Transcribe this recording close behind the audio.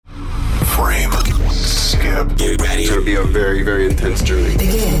up. Get ready. It's going to be a very, very intense journey.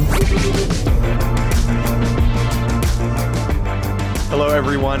 Begin. Hello,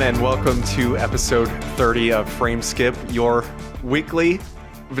 everyone, and welcome to episode 30 of Frame Skip, your weekly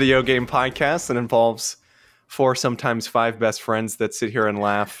video game podcast that involves 4, sometimes 5 best friends that sit here and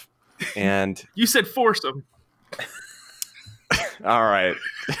laugh. And you said foursome. all right,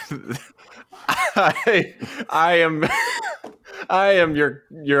 I am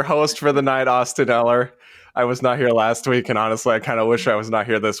your host for the night, Austin Eller. I was not here last week, and honestly, I kind of wish I was not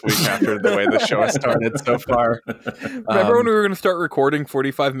here this week after the way the show has started so far. Remember when we were going to start recording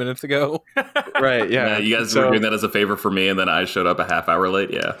 45 minutes ago? Right, yeah. You guys were doing that as a favor for me, and then I showed up a half hour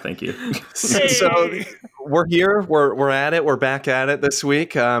late. Yeah, thank you. So we're here. We're at it. We're back at it this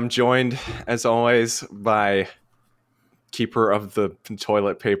week. I'm joined, as always, by keeper of the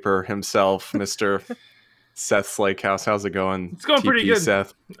toilet paper himself, Mr. Seth Slakehouse. How's it going? It's going pretty good.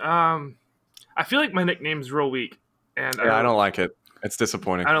 Seth? I feel like my nickname's real weak, and I don't like it. It's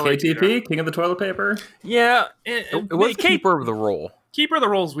disappointing. I don't like it KTP, King of the Toilet Paper. Yeah, It was keeper of the role. Keeper of the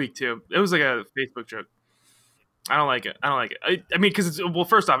role's weak too. It was like a Facebook joke. I don't like it. I mean, because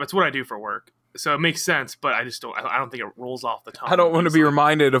first off, it's what I do for work, so it makes sense. But I just don't. I don't think it rolls off the tongue. I don't want to be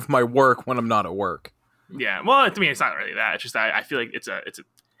reminded of my work when I'm not at work. Yeah, well, I mean, it's not really that. It's just I feel like it's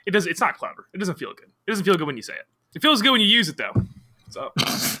not clever. It doesn't feel good. It doesn't feel good when you say it. It feels good when you use it though. So.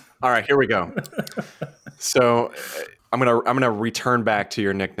 All right, here we go. So I'm gonna return back to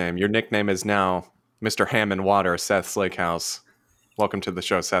your nickname. Your nickname is now Mr. Ham and Water, Seth Slakehouse. Welcome to the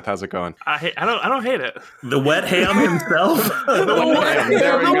show, Seth. How's it going? I don't hate it. The wet ham himself. The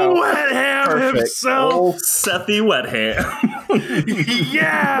wet ham himself. Old Sethy wet ham.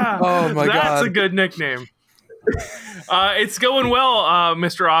 Yeah. Oh my God. That's a good nickname. It's going well,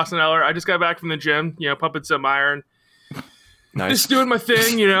 Mr. Austin Eller. I just got back from the gym, pumping some iron. Nice. Just doing my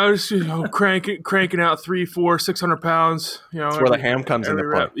thing, cranking out 300, 400, 600 pounds. That's where the ham comes into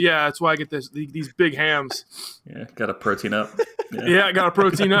play. Yeah, that's why I get these big hams. Yeah, got a protein up. Yeah, I got a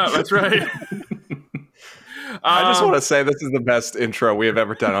protein up. That's right. I just want to say this is the best intro we have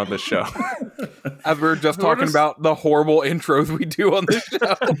ever done on this show. As we were just talking about the horrible intros we do on this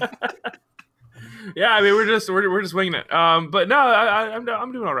show. Yeah, I mean we're just winging it. But no,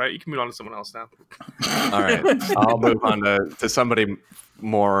 I'm doing all right. You can move on to someone else now. All right, I'll move on to somebody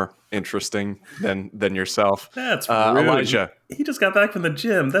more interesting than yourself. That's rude. Elijah. He just got back from the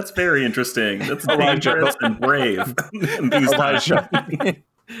gym. That's very interesting. That's dangerous and brave. Elijah,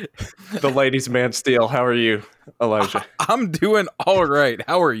 the ladies' man Steel. How are you, Elijah? I'm doing all right.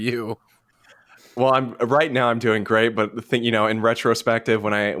 How are you? Well, right now I'm doing great, but the thing, in retrospective,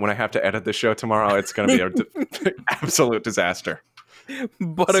 when I have to edit the show tomorrow, it's going to be an absolute disaster.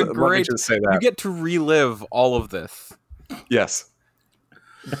 But so, let me just say that. You get to relive all of this. Yes.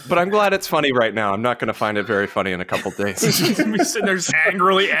 But I'm glad it's funny right now. I'm not going to find it very funny in a couple days. Be sitting there just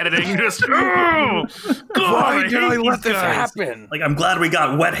angrily editing, just God, why did I let this happen? Like, I'm glad we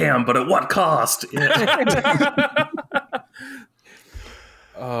got wet ham, but at what cost? Yeah.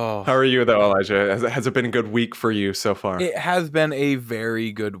 Oh. How are you though, Elijah? Has it been a good week for you so far? It has been a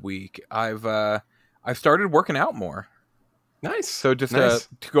very good week. I've started working out more. Nice. So just nice.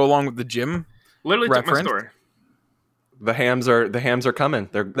 To go along with the gym literally reference, took my story. The hams are coming.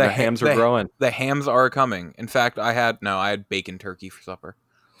 The hams are growing. The hams are coming. In fact, I had bacon turkey for supper.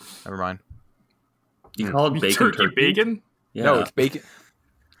 Never mind. You call it bacon turkey? Bacon? Yeah. No, it's bacon.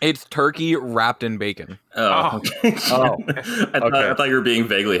 It's turkey wrapped in bacon. Oh, okay. I thought you were being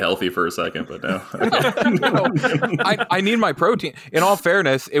vaguely healthy for a second, but no. No, I need my protein. In all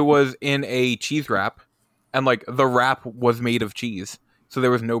fairness, it was in a cheese wrap, and the wrap was made of cheese, so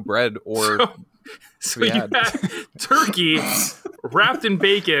there was no bread or. So you had turkey wrapped in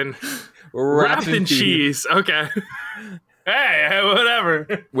bacon, wrapped in cheese. Okay. Hey,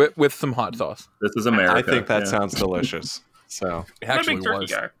 whatever. With some hot sauce. This is America. I think that sounds delicious. So it actually turkey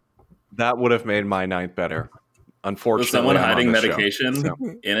was. Guy. That would have made my night better. Unfortunately, was someone I'm hiding on the medication show,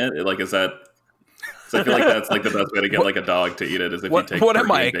 in it? Like, is that? So I feel like that's the best way to get a dog to eat it is if you take. What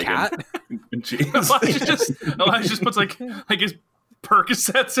am I, a bacon cat? And cheese. Elijah just puts like his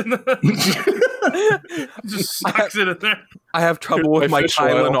Percocets in the just sucks it in there. I have trouble with my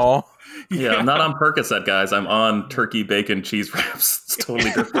Tylenol. Yeah, I'm not on Percocet, guys. I'm on turkey bacon cheese wraps. It's totally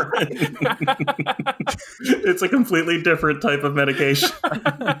different. It's a completely different type of medication.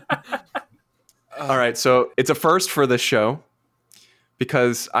 All right, so it's a first for this show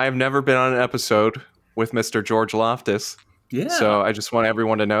because I have never been on an episode with Mr. George Loftus. Yeah. So I just want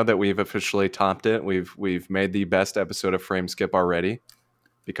everyone to know that we've officially topped it. We've made the best episode of Frame Skip already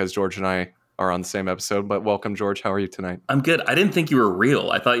because George and I are on the same episode. But welcome, George. How are you tonight? I'm good. I didn't think you were real.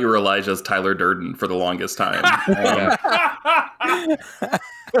 I thought you were Elijah's Tyler Durden for the longest time.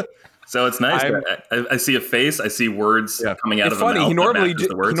 So it's nice. I see a face. I see words coming out It's of funny. a mouth. He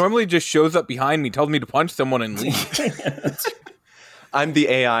The words. normally just shows up behind me, tells me to punch someone and leave. I'm the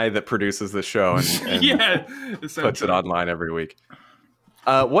AI that produces the show and Yeah, puts it online every week.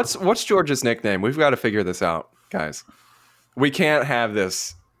 What's George's nickname? We've got to figure this out, guys. We can't have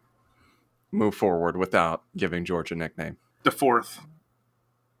this move forward without giving George a nickname. The fourth.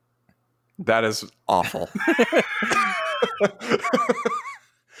 That is awful.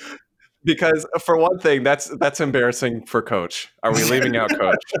 Because for one thing, that's embarrassing for Coach. Are we leaving out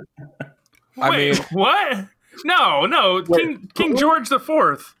Coach? Wait, what? No, King George the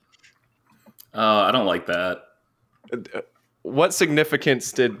Fourth. I don't like that. What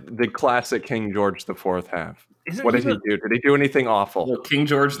significance did classic King George IV have? What did he do? Did he do anything awful? Well, King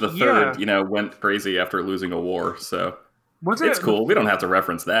George III, went crazy after losing a war, so it's cool. We don't have to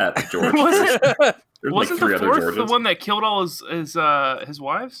reference that, George. Wasn't the fourth the one that killed all his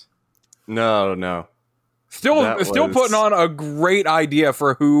wives? No. Still putting on a great idea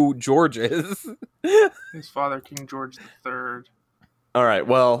for who George is. His father, King George III. All right.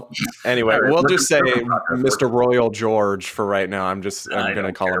 Well, anyway, we'll just say Mr. Royal George for right now. I'm going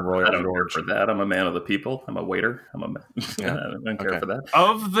to call him Royal George. For that, I'm a man of the people. I'm a waiter. I don't care for that.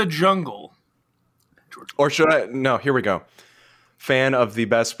 Of the jungle. George. Or should I? No, here we go. Fan of the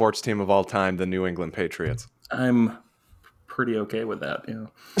best sports team of all time, the New England Patriots. I'm pretty okay with that. Yeah.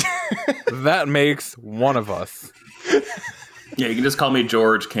 That makes one of us. Yeah, you can just call me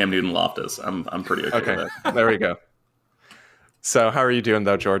George Cam Newton Loftus. I'm pretty okay with that. There we go. So how are you doing,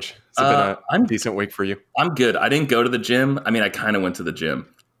 though, George? Has it been a decent week for you? I'm good. I didn't go to the gym. I mean, I kind of went to the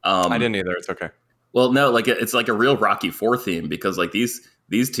gym. I didn't either. It's okay. Well, no, it's like a real Rocky IV theme because like these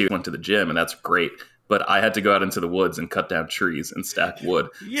two went to the gym and that's great. But I had to go out into the woods and cut down trees and stack wood.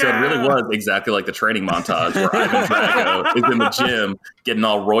 Yeah. So it really was exactly like the training montage where Ivan Drago is in the gym getting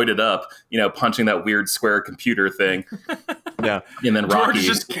all roided up, punching that weird square computer thing. Yeah. And then George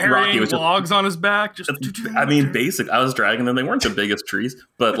just carrying logs on his back. I mean, basic. I was dragging them. They weren't the biggest trees,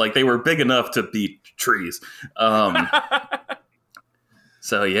 but like they were big enough to beat trees.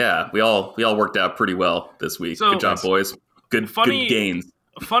 So yeah, we all worked out pretty well this week. So, good job, boys. Good gains.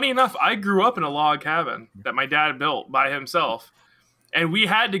 Funny enough, I grew up in a log cabin that my dad built by himself, and we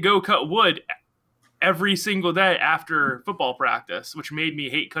had to go cut wood every single day after football practice, which made me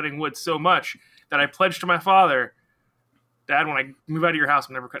hate cutting wood so much that I pledged to my father, Dad, when I move out of your house,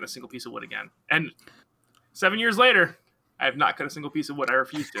 I'm never cutting a single piece of wood again. And 7 years later, I have not cut a single piece of wood. I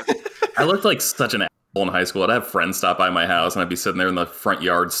refuse to. I looked like such an in high school. I'd have friends stop by my house and I'd be sitting there in the front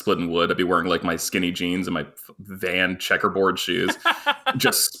yard splitting wood. I'd be wearing like my skinny jeans and my Van checkerboard shoes,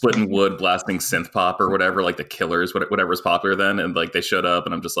 just splitting wood, blasting synth pop or whatever, like the Killers, whatever was popular then. And like they showed up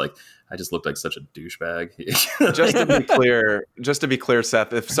and I'm just like, I just looked like such a douchebag. Just to be clear,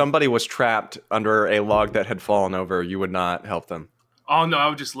 Seth, if somebody was trapped under a log that had fallen over, you would not help them. Oh no, I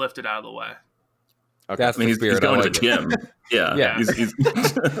would just lift it out of the way. Okay. That's he's going to the gym. Yeah. He's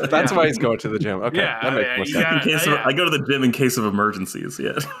That's why he's going to the gym. Okay. Yeah, that makes more sense. I go to the gym in case of emergencies.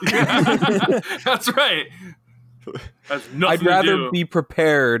 Yeah. That's right. I'd rather be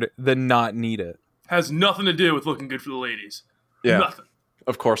prepared than not need it. Has nothing to do with looking good for the ladies. Yeah. Nothing.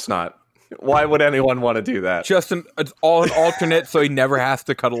 Of course not. Why would anyone want to do that? Just an alternate so he never has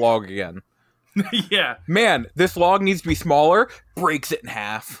to cut a log again. Yeah. Man, this log needs to be smaller. Breaks it in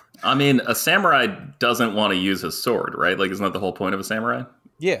half. I mean, a samurai doesn't want to use his sword, right? Like, isn't that the whole point of a samurai?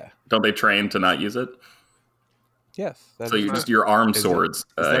 Yeah. Don't they train to not use it? Yes. So you're just your arm swords,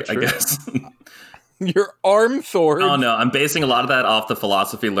 I guess. Your arm swords? Oh, no. I'm basing a lot of that off the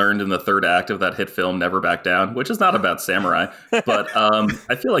philosophy learned in the third act of that hit film, Never Back Down, which is not about samurai. But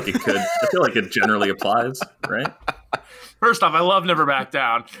I feel like it could. I feel like it generally applies, right? First off, I love Never Back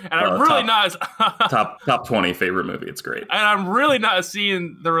Down, and I'm really not top 20 favorite movie. It's great, and I'm really not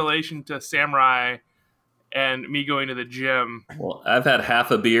seeing the relation to samurai and me going to the gym. Well, I've had half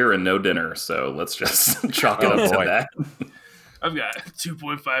a beer and no dinner, so let's just chalk it up to that. I've got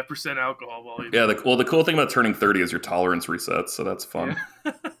 2.5% alcohol volume. Yeah, the cool thing about turning 30 is your tolerance resets, so that's fun.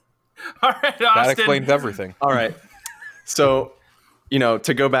 Yeah. All right, Austin. That explains everything. All right, so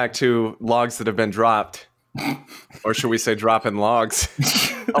to go back to logs that have been dropped. Or should we say dropping logs?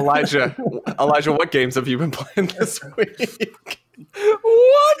 Elijah, what games have you been playing this week?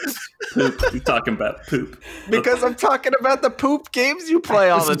 What? Poop. You're talking about poop. Because I'm talking about the poop games you play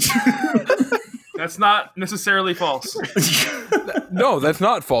all the time. That's not necessarily false. No, that's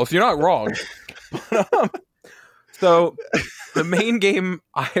not false. You're not wrong. So the main game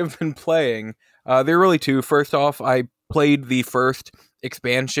I have been playing, there are really two. First off, I played the first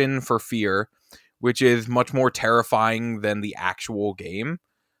expansion for Fear, which is much more terrifying than the actual game.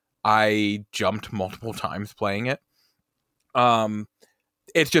 I jumped multiple times playing it.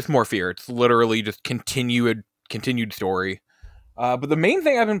 It's just more Fear. It's literally just continued story. But the main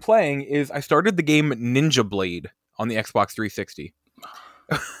thing I've been playing is I started the game Ninja Blade on the Xbox 360.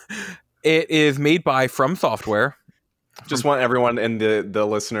 It is made by From Software. Just want everyone in the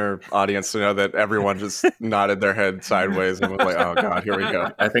listener audience to know that everyone just nodded their head sideways and was like, oh God, here we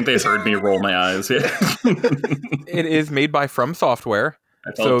go. I think they heard me roll my eyes. Yeah. It is made by From Software.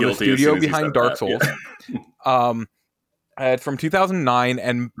 I felt So the guilty as studio soon as you behind said Dark that. Souls. Yeah. It's from 2009,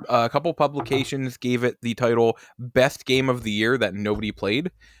 and a couple publications gave it the title Best Game of the Year that nobody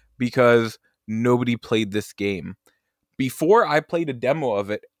played, because nobody played this game. Before I played a demo of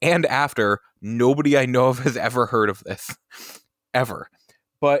it, and after, nobody I know of has ever heard of this. Ever.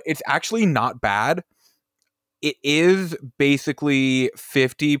 But it's actually not bad. It is basically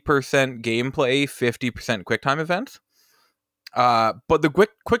 50% gameplay, 50% QuickTime events. But the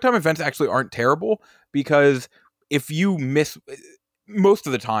QuickTime events actually aren't terrible, because if you miss, most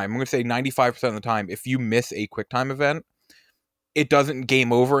of the time, I'm going to say 95% of the time, if you miss a QuickTime event, it doesn't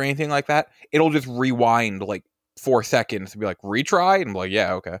game over or anything like that. It'll just rewind like 4 seconds to be like, retry? And I'm like,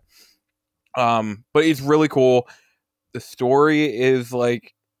 yeah, okay. But it's really cool. The story is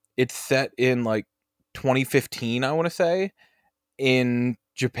like, it's set in like 2015, I want to say, in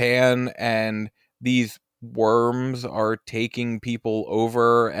Japan, and these worms are taking people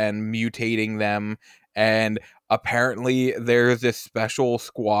over and mutating them, and apparently there's this special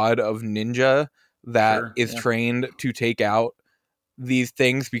squad of ninja that is trained to take out these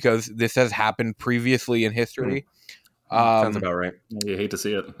things, because this has happened previously in history. Sounds about right. You hate to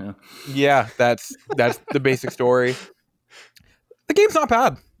see it. Yeah. Yeah, that's the basic story. The game's not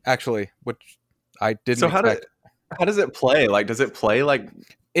bad, actually, which I didn't expect. How does it play? Like, does it play like...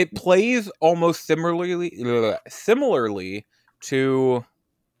 It plays almost similarly to,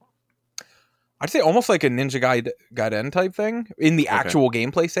 I'd say almost like a Ninja Gaiden type thing in the actual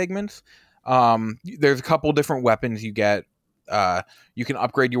gameplay segments. There's a couple different weapons you get. You can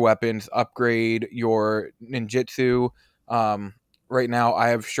upgrade your weapons, upgrade your ninjutsu. Right now I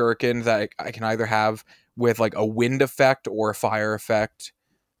have shurikens that I can either have with like a wind effect or a fire effect.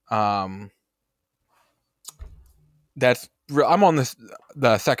 I'm on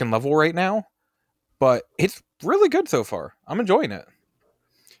the second level right now, but it's really good so far. I'm enjoying it.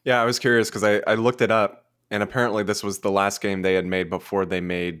 Yeah, I was curious because I looked it up, and apparently this was the last game they had made before they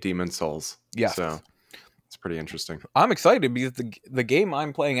made Demon's Souls. Yeah. So it's pretty interesting. I'm excited because the game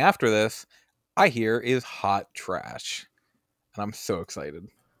I'm playing after this, I hear, is hot trash. And I'm so excited.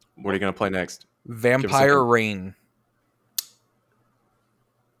 What are you going to play next? Vampire Rain.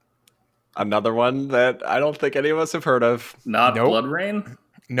 Another one that I don't think any of us have heard of. Not Blood Rain?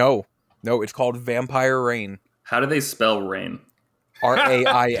 No, it's called Vampire Rain. How do they spell rain?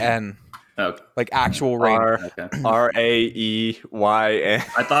 RAIN. Okay. Like actual rain. RAEYN.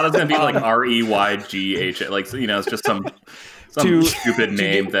 I thought it was going to be like REYGH. Like, you know, it's just some stupid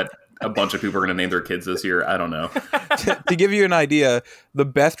name that a bunch of people are going to name their kids this year. I don't know. To give you an idea, the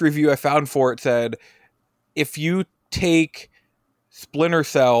best review I found for it said, if you take Splinter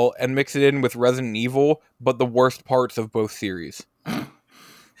Cell and mix it in with Resident Evil, but the worst parts of both series.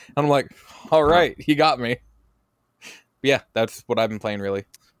 I'm like, all right, he got me. Yeah, that's what I've been playing, really.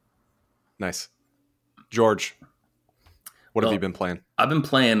 Nice. George, what have you been playing? I've been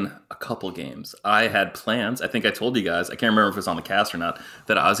playing a couple games. I had plans. I think I told you guys, I can't remember if it was on the cast or not,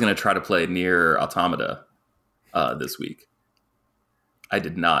 that I was going to try to play Nier Automata this week. I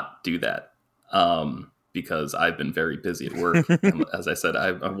did not do that because I've been very busy at work. And as I said,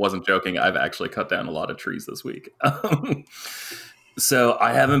 I wasn't joking. I've actually cut down a lot of trees this week. So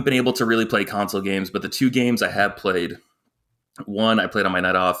I haven't been able to really play console games, but the two games I have played, one I played on my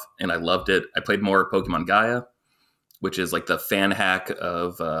night off and I loved it. I played more Pokemon Gaia, which is like the fan hack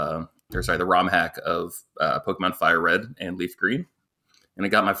of, the ROM hack of Pokemon Fire Red and Leaf Green. And I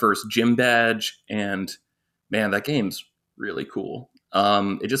got my first gym badge, and man, that game's really cool.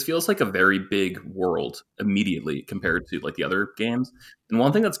 It just feels like a very big world immediately compared to like the other games. And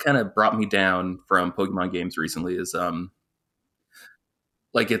one thing that's kind of brought me down from Pokemon games recently is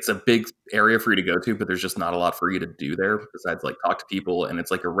like it's a big area for you to go to, but there's just not a lot for you to do there besides like talk to people, and it's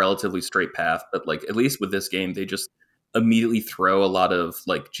like a relatively straight path. But like at least with this game, they just immediately throw a lot of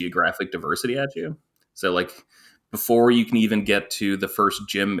like geographic diversity at you. So like before you can even get to the first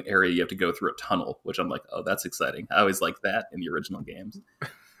gym area, you have to go through a tunnel, which I'm like, oh, that's exciting. I always liked that in the original games.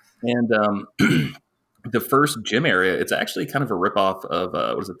 And the first gym area, it's actually kind of a ripoff of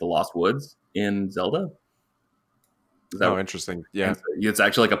what is it, the Lost Woods in Zelda. Oh, interesting. Yeah, it's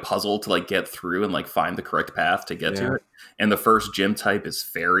actually like a puzzle to like get through and like find the correct path to get to it. And the first gym type is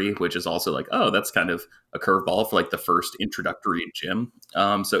fairy, which is also like, oh, that's kind of a curveball for like the first introductory gym.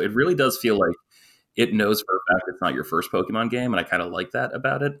 So it really does feel like it knows for a fact it's not your first Pokemon game, and I kind of like that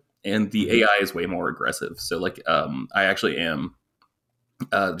about it. And the AI is way more aggressive. So like, I actually am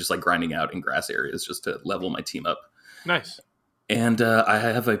just like grinding out in grass areas just to level my team up. Nice. And I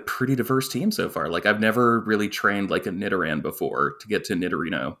have a pretty diverse team so far. Like I've never really trained like a Nidoran before to get to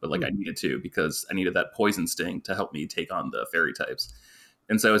Nidorino, but like I needed to because I needed that Poison Sting to help me take on the fairy types.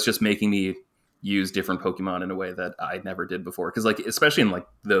 And so it's just making me use different Pokemon in a way that I never did before. Because like especially in like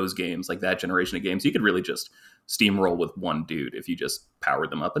those games, like that generation of games, you could really just steamroll with one dude if you just powered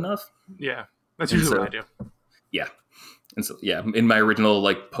them up enough. Yeah, that's usually what I do. Yeah. And so, yeah, in my original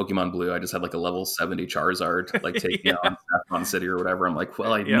like Pokemon Blue, I just had like a level 70 Charizard, like taking on Saffron City or whatever. I'm like,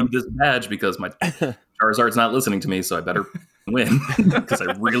 well, I need this badge because my Charizard's not listening to me, so I better win because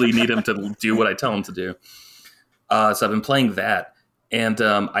I really need him to do what I tell him to do. So I've been playing that, and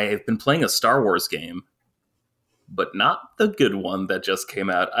I have been playing a Star Wars game, but not the good one that just came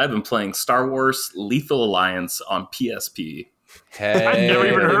out. I've been playing Star Wars Lethal Alliance on PSP. Hey, I've never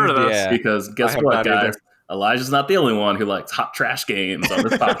even heard of this. Because guess what, guys? Elijah's not the only one who likes hot trash games on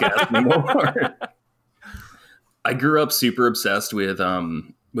this podcast anymore. I grew up super obsessed with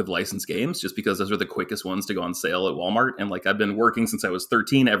licensed games just because those are the quickest ones to go on sale at Walmart. And like I've been working since I was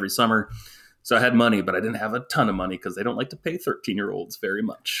 13 every summer. So I had money, but I didn't have a ton of money because they don't like to pay 13-year-olds very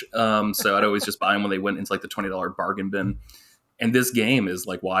much. So I'd always just buy them when they went into like the $20 bargain bin. And this game is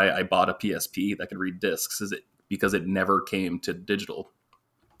like why I bought a PSP that could read discs, because it never came to digital.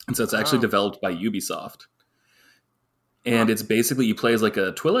 And so it's actually developed by Ubisoft. And it's basically, you play as like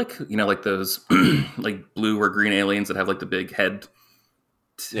a Twi'lek, you know, like those like blue or green aliens that have like the big head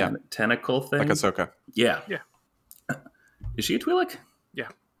tentacle thing. like Ahsoka. Yeah. Is she a Twi'lek?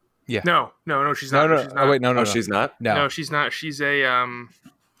 Yeah. No, she's not. No. She's not. Oh, wait, no. She's not. No, she's not. She's a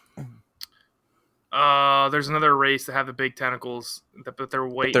there's another race that have the big tentacles, but they're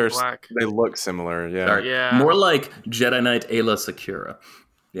white and black. They look similar. Yeah. Sorry. Yeah. More like Jedi Knight Ayla Secura.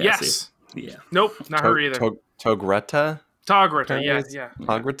 Yeah, yes. See? Yeah. Nope, not her either. Togretta. Togretta. Yeah.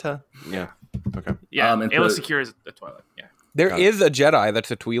 Togretta. Yeah. Okay. Yeah. and Ayla the- Secura is a Twilight. Yeah. There is a Jedi that's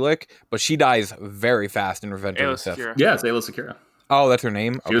a Twi'lek, but she dies very fast in Revenge of Ayla the Sith. Secura. Yeah, it's Ayla Secura. Oh, that's her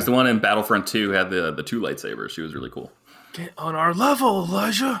name? She was the one in Battlefront 2 who had the two lightsabers. She was really cool. Get on our level,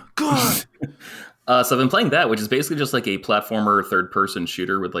 Elijah. Good. So I've been playing that, which is basically just like a platformer third-person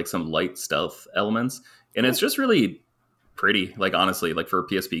shooter with like some light stealth elements. And it's just really pretty, like honestly, like for a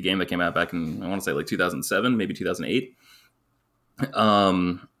PSP game that came out back in, I want to say like 2007, maybe 2008.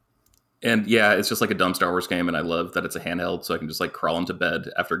 And yeah, it's just like a dumb Star Wars game, and I love that it's a handheld, so I can just like crawl into bed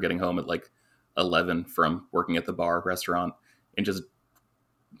after getting home at like 11 from working at the bar restaurant and just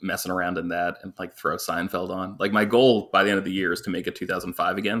messing around in that and like throw Seinfeld on. Like my goal by the end of the year is to make it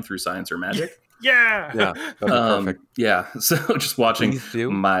 2005 again through science or magic. Yeah. Yeah. That'd be perfect. Yeah, so just watching Please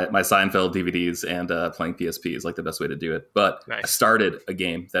do. my Seinfeld DVDs and playing PSP is like the best way to do it. But I Nice. started a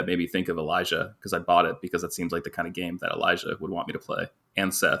game that made me think of Elijah because I bought it because it seems like the kind of game that Elijah would want me to play,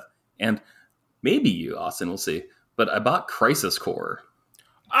 and Seth, and maybe you, Austin. We'll see. But I bought Crisis Core,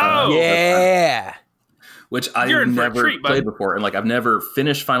 Oh. Yeah. which You're I've in for a never treat, bud. played before, and like I've never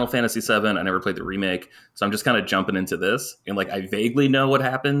finished Final Fantasy VII. I never played the remake, so I'm just kind of jumping into this, and like I vaguely know what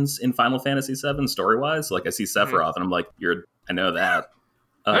happens in Final Fantasy VII story wise. Like I see Sephiroth, and I'm like, I know that.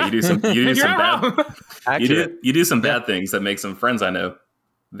 You do some You're bad. not wrong. Accurate. You do some bad things that make some friends I know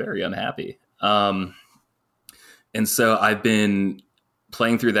very unhappy. And so I've been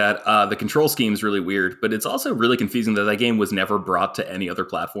playing through that. The control scheme is really weird, but it's also really confusing that game was never brought to any other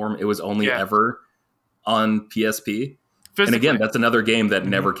platform. It was only ever on PSP. And again, that's another game that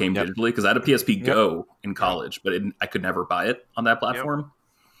never came digitally because I had a PSP Go in college, but I could never buy it on that platform.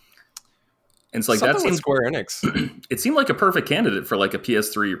 And it's like Something that with seems Square Enix. It seemed like a perfect candidate for like a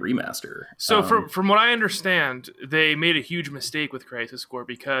PS3 remaster. So from what I understand, they made a huge mistake with Crisis Core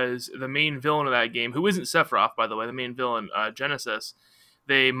because the main villain of that game, who isn't Sephiroth, by the way, the main villain, Genesis,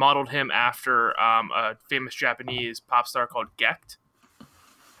 they modeled him after a famous Japanese pop star called Gecht,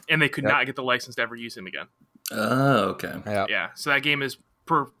 and they could not get the license to ever use him again. Oh, okay. Yeah. So that game is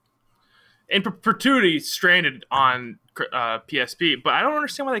in perpetuity stranded on PSP, but I don't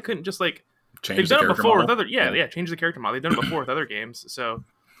understand why they couldn't just like Change they've the done it character before model. with other change the character model. They've done it before with other games, so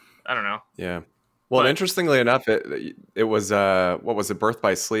I don't know. Yeah. Well, But- interestingly enough, it was what was it, Birth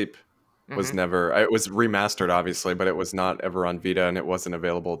by Sleep, was never. It was remastered, obviously, but it was not ever on Vita, and it wasn't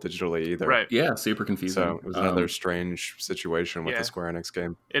available digitally either. Right. Yeah, super confusing. So it was another strange situation with Yeah. the Square Enix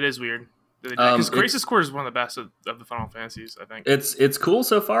game. It is weird. Because it- Crisis Core is one of the best of the Final Fantasies, I think. It's cool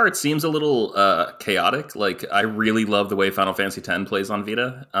so far. It seems a little chaotic. Like I really love the way Final Fantasy X plays on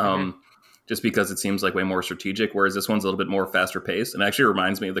Vita. Just because it seems like way more strategic, whereas this one's a little bit more faster paced. And actually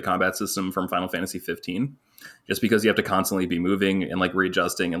reminds me of the combat system from Final Fantasy 15. Just because you have to constantly be moving and like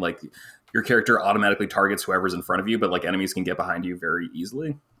readjusting, and like your character automatically targets whoever's in front of you, but like enemies can get behind you very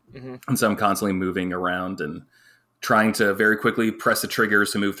easily. And so I'm constantly moving around and trying to very quickly press the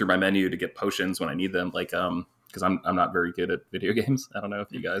triggers to move through my menu to get potions when I need them. Like, because I'm not very good at video games. I don't know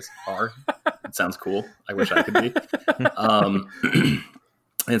if you guys are. It sounds cool. I wish I could be.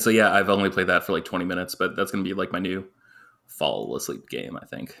 And so, yeah, I've only played that for like 20 minutes, but that's going to be like my new fall asleep game, I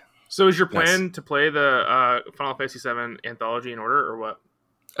think. So is your plan to play the Final Fantasy VII Anthology in order, or what?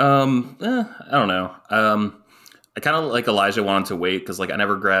 I don't know. I kind of like Elijah wanted to wait because like I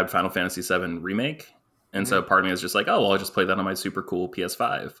never grabbed Final Fantasy VII Remake. And so part of me is just like, oh, well, I'll just play that on my super cool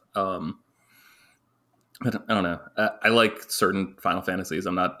PS5. But I don't know. I like certain Final Fantasies.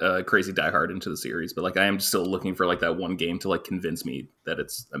 I'm not crazy diehard into the series, but like I am still looking for like that one game to like convince me that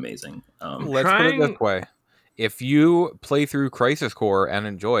it's amazing. Let's put it this way. If you play through Crisis Core and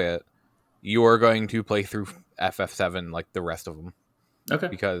enjoy it, you are going to play through FF7 like the rest of them. Okay.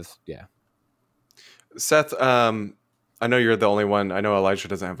 Because, yeah. Seth, I know you're the only one. I know Elijah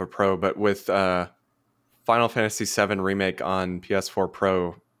doesn't have a Pro, but with Final Fantasy VII Remake on PS4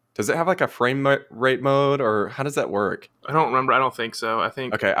 Pro, does it have like a frame rate mode, or how does that work? I don't remember. I don't think so. I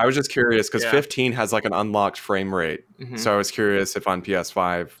think... Okay, I was just curious because Yeah. 15 has like an unlocked frame rate. So I was curious if on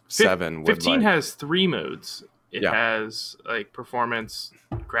PS5, 7 would 15 like... has 3 modes. It Yeah. has like performance,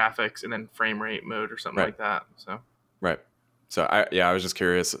 graphics, and then frame rate mode or something Right. like that. So Right. So I was just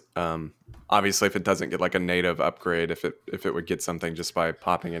curious. Obviously, if it doesn't get like a native upgrade, if it would get something just by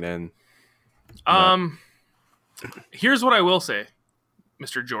popping it in. here's what I will say,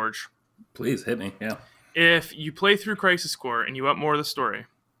 Mr. George. Please hit me. Yeah. If you play through Crisis Core and you want more of the story,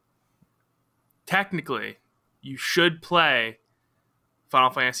 technically, you should play Final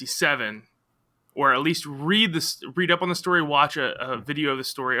Fantasy VII, or at least read up on the story, watch a video of the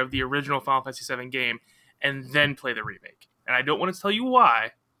story of the original Final Fantasy VII game, and then play the remake. And I don't want to tell you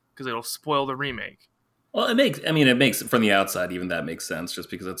why, because it'll spoil the remake. Well, it makes from the outside, even that makes sense, just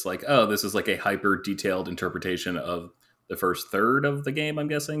because it's like, oh, this is like a hyper detailed interpretation of the first third of the game, I'm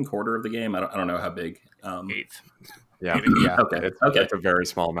guessing, quarter of the game. I don't know how big. Eighth. Yeah. Yeah. Okay. It's a very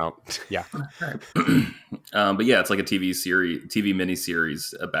small amount. Yeah. But yeah, it's like a TV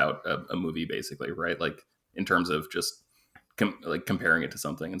miniseries about a movie, basically, right? Like in terms of just comparing it to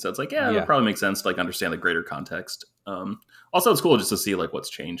something. And so it's like, yeah, it probably makes sense to like understand the greater context. Also, it's cool just to see like what's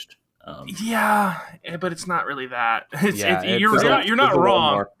changed. Yeah, but it's not really that. Yeah, You're not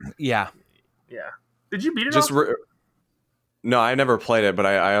wrong. Yeah. Yeah. Did you beat it? Just all? No, I never played it, but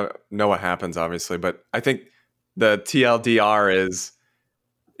I know what happens, obviously. But I think the TLDR is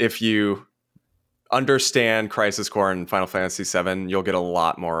if you understand Crisis Core and Final Fantasy VII, you'll get a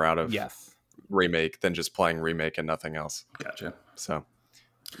lot more out of Remake than just playing Remake and nothing else. Gotcha. So,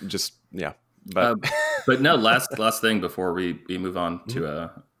 just but no. Last thing before we move on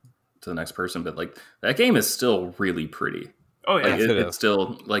to the next person, but like that game is still really pretty. Oh yeah, like, it's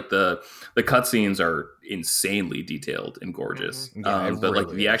still like the cutscenes are insanely detailed and gorgeous. Yeah, but like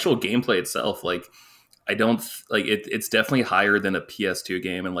the actual gameplay itself, like I don't like it. It's definitely higher than a PS2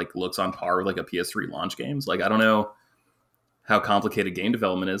 game and like looks on par with like a PS3 launch games. Like I don't know how complicated game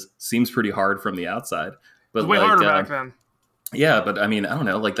development is. Seems pretty hard from the outside, but it's way harder back then. Yeah, but I mean, I don't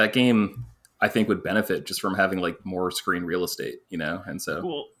know. Like that game, I think would benefit just from having like more screen real estate, you know? And so,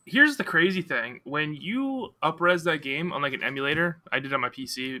 well, here's the crazy thing. When you up-res that game on like an emulator, I did on my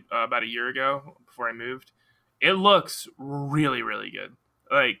PC about a year ago before I moved, it looks really, really good.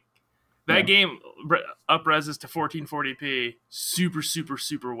 Like that game up-reses to 1440p super, super,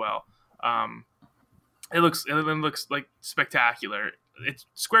 super well. It looks like spectacular.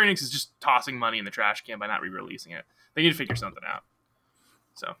 Square Enix is just tossing money in the trash can by not re-releasing it. They need to figure something out.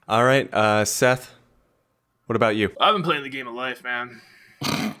 So, all right, Seth, what about you? I've been playing the game of life, man.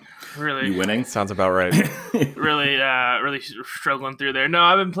 Really, you winning? Sounds about right. really struggling through there. No,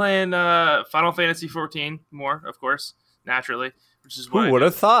 I've been playing Final Fantasy 14 more, of course, naturally, which is what Who would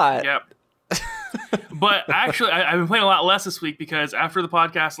have thought? Yep. But actually, I've been playing a lot less this week because after the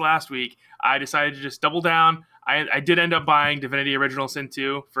podcast last week, I decided to just double down. I did end up buying Divinity Original Sin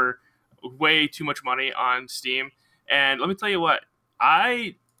 2 for way too much money on Steam. And let me tell you what,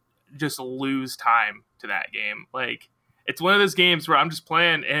 I just lose time to that game. Like, It's one of those games where I'm just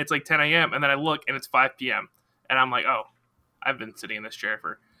playing and it's like 10 a.m. and then I look and it's 5 p.m. and I'm like, oh, I've been sitting in this chair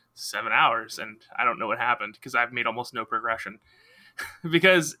for 7 hours and I don't know what happened because I've made almost no progression.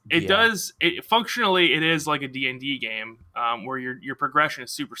 Because functionally it is like a D&D game where your progression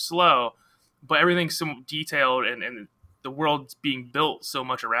is super slow, but everything's so detailed and the world's being built so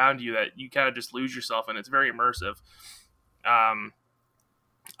much around you that you kind of just lose yourself, and it's very immersive.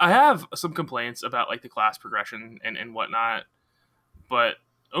 I have some complaints about like the class progression and whatnot, but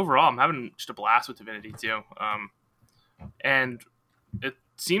overall I'm having just a blast with Divinity 2. And it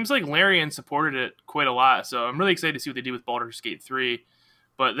seems like Larian supported it quite a lot, so I'm really excited to see what they do with Baldur's Gate 3.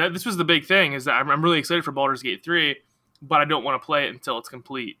 But this was the big thing, is that I'm really excited for Baldur's Gate 3, but I don't want to play it until it's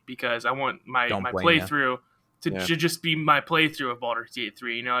complete, because I want my playthrough to just be my playthrough of Baldur's Gate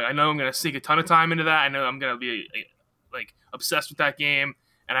 3. You know, I know I'm going to sink a ton of time into that. I know I'm going to be like obsessed with that game,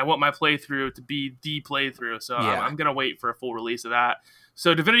 and I want my playthrough to be the playthrough. So I'm going to wait for a full release of that.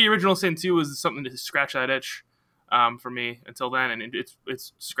 So Divinity Original Sin 2 was something to scratch that itch for me until then, and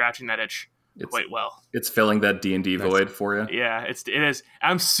it's scratching that itch quite well. It's filling that D&D void for you. Yeah, it is.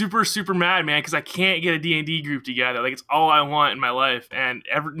 I'm super, super mad, man, because I can't get a D&D group together. Like, it's all I want in my life, and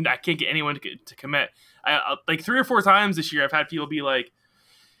I can't get anyone to commit. I like 3 or 4 times this year, I've had people be like,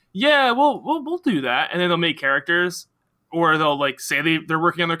 "Yeah, we'll do that," and then they'll make characters, or they'll like say they're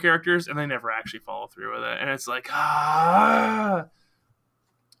working on their characters, and they never actually follow through with it, and it's like,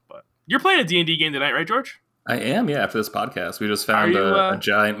 But you're playing a D&D game tonight, right, George? I am, yeah. After this podcast, we just found a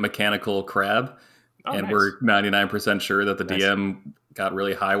giant mechanical crab, and nice. We're 99% sure that the DM got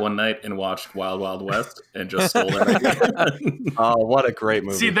really high one night and watched Wild Wild West and just stole everything. Oh, what a great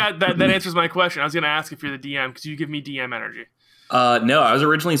movie! See, that answers my question. I was going to ask if you're the DM, because you give me DM energy. No, I was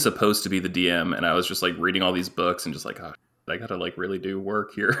originally supposed to be the DM, and I was just like reading all these books and just like, oh, I got to like really do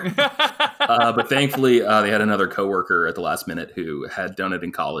work here. But thankfully, they had another coworker at the last minute who had done it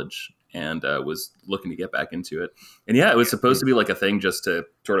in college and was looking to get back into it. And yeah, it was supposed to be like a thing just to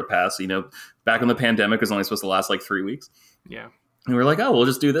sort of pass, you know, back when the pandemic was only supposed to last like 3 weeks. Yeah. And we were like, oh, we'll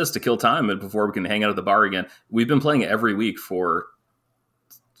just do this to kill time before we can hang out at the bar again. We've been playing every week for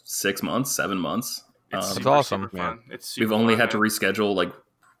 6 months, 7 months. It's awesome. Fun. It's super We've only fun, had to reschedule like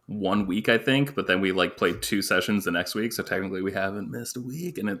 1 week, I think, but then we like played 2 sessions the next week. So technically we haven't missed a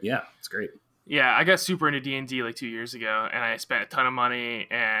week, and it's great. Yeah, I got super into D&D like 2 years ago, and I spent a ton of money,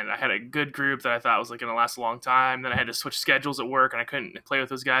 and I had a good group that I thought was like going to last a long time. Then I had to switch schedules at work, and I couldn't play with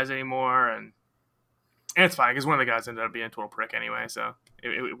those guys anymore, and it's fine because one of the guys ended up being a total prick anyway, so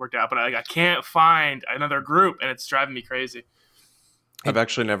it worked out. But I can't find another group, and it's driving me crazy. I've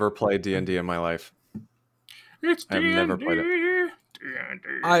actually never played D&D in my life. It's I've D&D. never played it.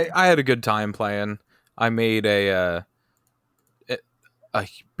 D&D. I had a good time playing. I made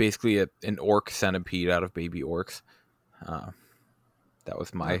basically an orc centipede out of baby orcs. That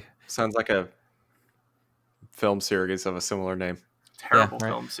was my... Sounds like a film series of a similar name. Terrible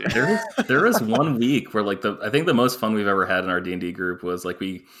film series. There was 1 week where like I think the most fun we've ever had in our D&D group was like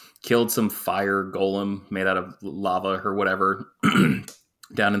we killed some fire golem made out of lava or whatever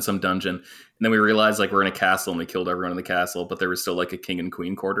down in some dungeon. And then we realized like we're in a castle and we killed everyone in the castle, but there was still like a king and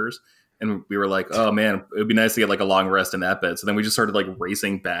queen quarters. And we were like, oh man, it would be nice to get like a long rest in that bed. So then we just started like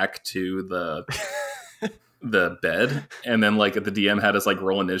racing back to the bed. And then like the DM had us like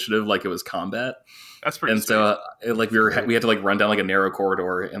roll initiative like it was combat. That's pretty And sweet. so like we had to like run down like a narrow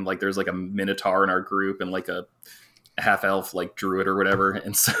corridor, and like there's like a minotaur in our group and like a half elf like druid or whatever.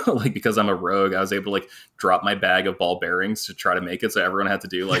 And so like because I'm a rogue, I was able to like drop my bag of ball bearings to try to make it. So everyone had to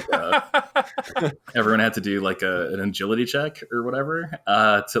do like an agility check or whatever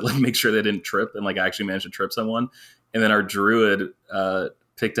to like make sure they didn't trip, and like I actually managed to trip someone. And then our druid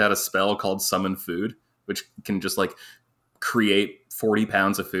picked out a spell called Summon Food, which can just like create 40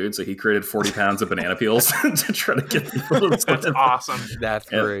 pounds of food. So he created 40 pounds of banana peels to try to get people to That's awesome. That's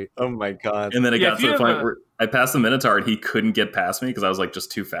great. Oh my god. And then it got to the point where I passed the Minotaur and he couldn't get past me because I was like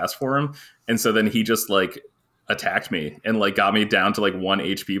just too fast for him. And so then he just like attacked me and like got me down to like 1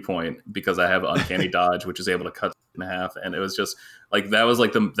 HP point because I have uncanny dodge, which is able to cut in half. And it was just like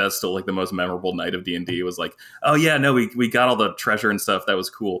that's still like the most memorable night of D&D was like, oh yeah, no, we got all the treasure and stuff. That was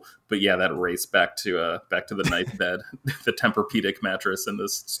cool. But yeah, that race back to the night bed, the Tempur-Pedic mattress and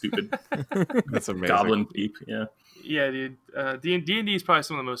this stupid That's amazing. goblin peep. Yeah. Yeah, dude. D&D is probably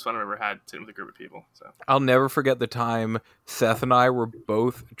some of the most fun I've ever had sitting with a group of people. So I'll never forget the time Seth and I were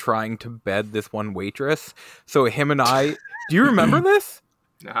both trying to bed this one waitress. So him and I, do you remember this?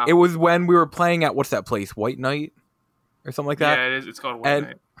 no. It was when we were playing at, what's that place, White Knight? Or something like that? Yeah, it is. It's called One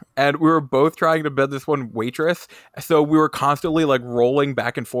Night. and we were both trying to bed this one waitress. So we were constantly like rolling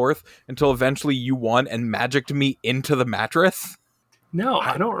back and forth until eventually you won and magicked me into the mattress. No,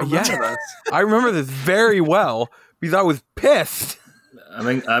 I don't remember this. I remember this very well because I was pissed.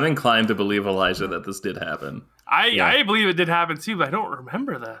 I'm inclined to believe, Elijah, that this did happen. I believe it did happen too, but I don't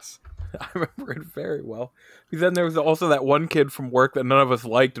remember this. I remember it very well. Because then there was also that one kid from work that none of us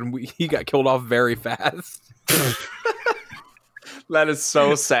liked, and he got killed off very fast. That is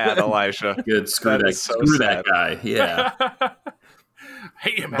so sad, Elijah. Good, screw that guy. Yeah.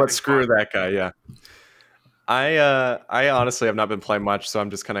 Hate him. But screw that guy, yeah. I honestly have not been playing much, so I'm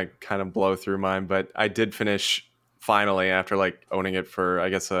just gonna kind of blow through mine. But I did finish finally after like owning it for I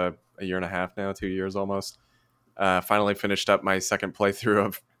guess a year and a half now, 2 years almost. Finally finished up my second playthrough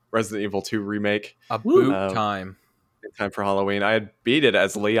of Resident Evil 2 remake. A boot time. In time for Halloween. I had beat it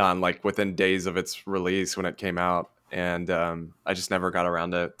as Leon like within days of its release when it came out, and I just never got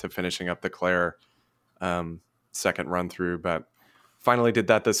around to finishing up the Claire second run through. But finally did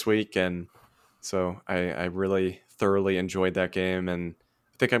that this week, and so I really thoroughly enjoyed that game, and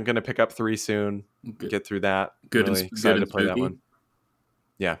I think I'm going to pick up 3 soon. Get through that. Good, really and, excited good to play spooky. that one.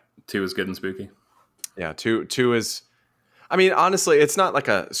 Yeah, 2 is good and spooky. Yeah, two is. I mean, honestly, it's not like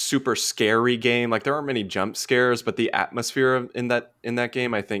a super scary game. Like there aren't many jump scares, but the atmosphere in that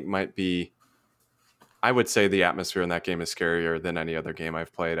game, I think, might be. I would say the atmosphere in that game is scarier than any other game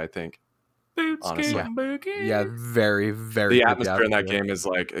I've played. I think. Honestly. Yeah, very, very. The atmosphere in that game is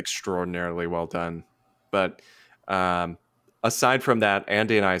like extraordinarily well done. But aside from that,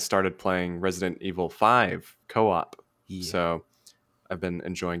 Andy and I started playing Resident Evil 5 co-op. Yeah. So I've been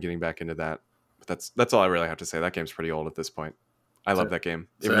enjoying getting back into that. But that's all I really have to say. That game's pretty old at this point. I love that game.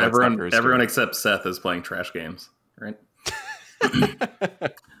 So everyone except Seth is playing trash games, right?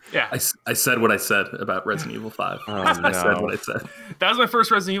 Yeah. I said what I said about Resident Evil 5. Oh, I said what I said. That was my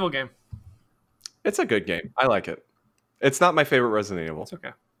first Resident Evil game. It's a good game. I like it. It's not my favorite Resident Evil. It's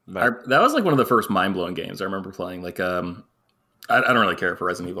okay. That was like one of the first mind-blowing games I remember playing. Like, I don't really care for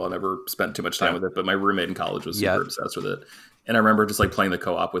Resident Evil. I never spent too much time with it, but my roommate in college was super obsessed with it. And I remember just like playing the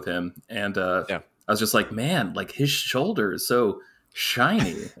co-op with him. And I was just like, man, like his shoulder is so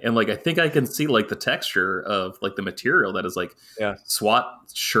shiny. And like, I think I can see like the texture of like the material that is like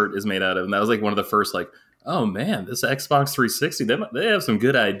SWAT shirt is made out of. And that was like one of the first like, oh man, this Xbox 360, they have some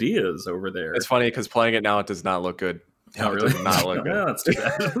good ideas over there. It's funny because playing it now, it does not look good. Oh, really? It does not look good. No, that's too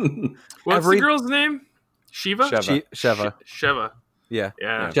bad. What's the girl's name? Shiva? Sheva. Sheva. Yeah.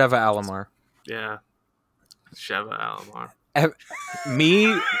 Yeah. Sheva Alomar. Yeah. Sheva Alomar.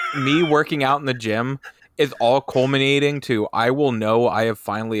 Me working out in the gym is all culminating to I will know I have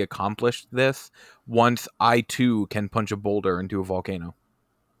finally accomplished this once I too can punch a boulder into a volcano.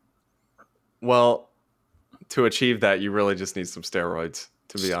 Well, to achieve that, you really just need some steroids,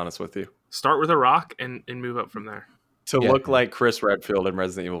 to be honest with you. Start with a rock and move up from there. To look like Chris Redfield in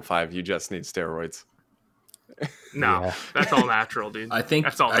Resident Evil 5, you just need steroids. No, that's all natural, dude. I think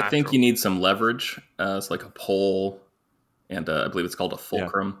you need some leverage. It's like a pole, and I believe it's called a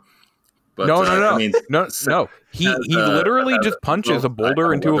fulcrum. Yeah. But, no. I mean, no. He literally just punches a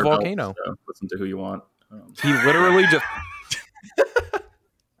boulder into a volcano. So listen to who you want. He literally just.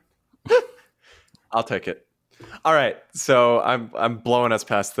 I'll take it. All right, so I'm blowing us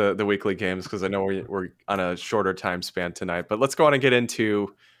past the weekly games because I know we're on a shorter time span tonight. But let's go on and get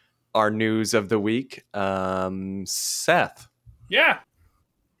into our news of the week. Seth. Yeah.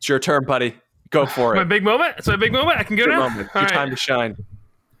 It's your turn, buddy. Go for it. My big moment? It's my big moment? I can go now? Moment. Your time to shine.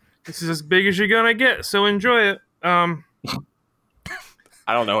 This is as big as you're going to get, so enjoy it. I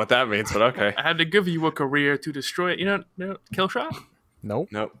don't know what that means, but okay. I had to give you a career to destroy it. You know Kill Shot? Nope.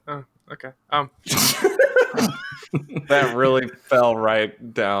 Oh, okay. That really fell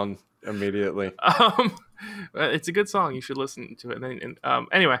right down immediately. It's a good song. You should listen to it.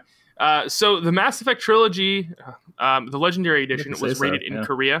 Anyway, so the Mass Effect trilogy, the Legendary Edition, was rated in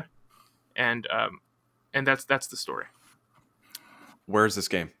Korea, and that's the story. Where's this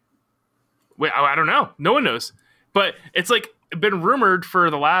game? Wait, I don't know. No one knows, but it's like been rumored for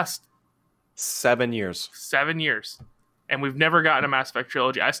the last 7 years. 7 years, and we've never gotten a Mass Effect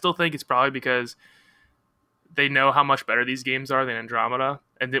trilogy. I still think it's probably because they know how much better these games are than Andromeda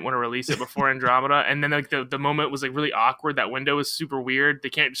and didn't want to release it before Andromeda. And then like the moment was like really awkward. That window was super weird. They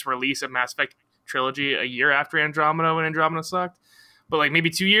can't just release a Mass Effect trilogy a year after Andromeda when Andromeda sucked, but like maybe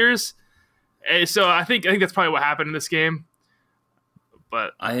 2 years. So I think that's probably what happened in this game.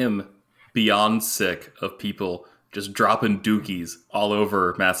 But I am beyond sick of people just dropping dookies all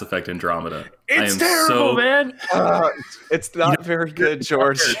over Mass Effect Andromeda. It's terrible, man. It's not very good,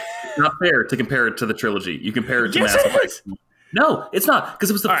 George. It's not fair to compare it to the trilogy. You compare it to Mass Effect. No, it's not, because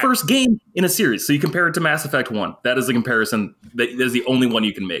it was the first game in a series. So you compare it to Mass Effect 1. That is the comparison. That is the only one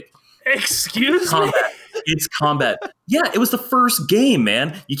you can make. Excuse me? It's combat. Yeah, it was the first game,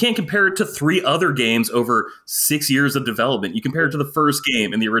 man. You can't compare it to 3 other games over 6 years of development. You compare it to the first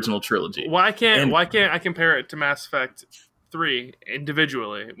game in the original trilogy. Why can't I compare it to Mass Effect 3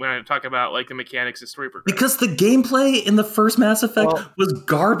 individually when I talk about like the mechanics and story progression? Because the gameplay in the first Mass Effect was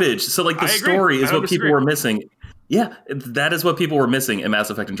garbage. So like the story is what people were missing. Yeah, that is what people were missing in Mass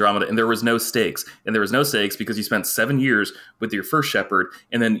Effect Andromeda, and there was no stakes. And there was no stakes because you spent 7 years with your first Shepard,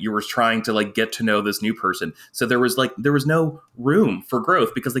 and then you were trying to like get to know this new person. So there was no room for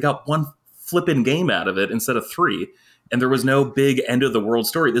growth because they got one flippin' game out of it instead of 3. And there was no big end of the world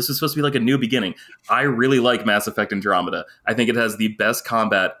story. This is supposed to be like a new beginning. I really like Mass Effect Andromeda. I think it has the best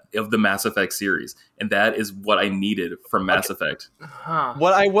combat of the Mass Effect series. And that is what I needed from Mass Effect.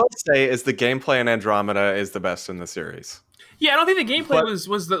 What I will say is the gameplay in Andromeda is the best in the series. Yeah, I don't think the gameplay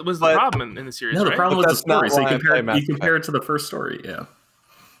was the problem in the series. No, the problem was the story. So you compare it to the first story. Yeah.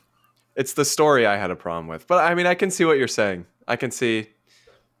 It's the story I had a problem with. But I mean, I can see what you're saying. I can see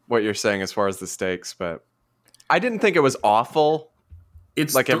what you're saying as far as the stakes, but I didn't think it was awful.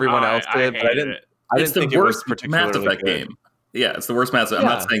 It's like everyone else did, but I didn't think it was particularly Mass Effect game. Yeah, it's the worst Mass Effect. I'm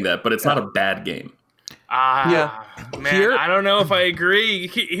not saying that, but it's not a bad game. Man, I don't know if I agree.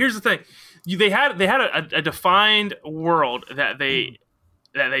 Here's the thing: they had a defined world that they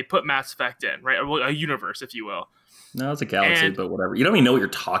put Mass Effect in, right? A universe, if you will. No, it's a galaxy, but whatever. You don't even know what you're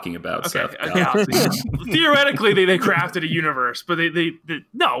talking about, Seth. A galaxy. Theoretically, they crafted a universe, but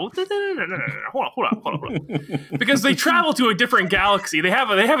no. Hold on. Because they travel to a different galaxy. They have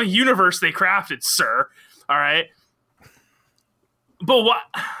a universe they crafted, sir. All right. But what?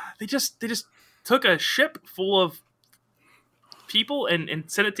 They just took a ship full of people and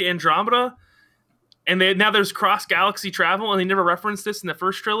sent it to Andromeda, and now there's cross galaxy travel, and they never referenced this in the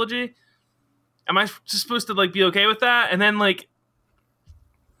first trilogy. Am I just supposed to like be okay with that? And then like,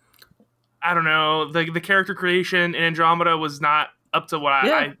 I don't know, the character creation in Andromeda was not up to what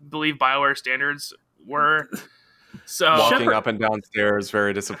I believe BioWare standards were. So walking up and down stairs,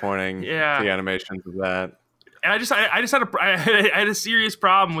 very disappointing. Yeah, the animations of that. And I had a serious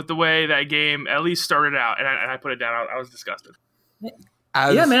problem with the way that game at least started out, and I put it down. I was disgusted.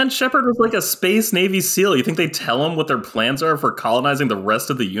 Yeah, man, Shepard was like a space Navy SEAL. You think they tell him what their plans are for colonizing the rest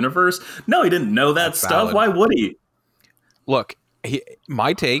of the universe? No, he didn't know that stuff. Valid. Why would he? Look,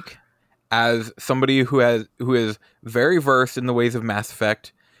 my take as somebody who is very versed in the ways of Mass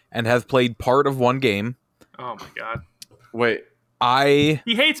Effect and has played part of one game. Oh my god! Wait,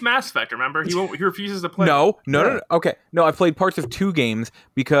 he hates Mass Effect. Remember, he refuses to play. No. Okay, no, I've played parts of 2 games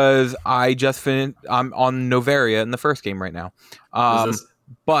because I just finished. I'm on Noveria in the first game right now.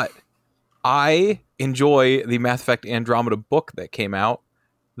 But I enjoy the Mass Effect Andromeda book that came out.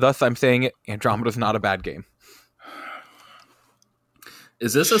 Thus, I'm saying Andromeda's not a bad game.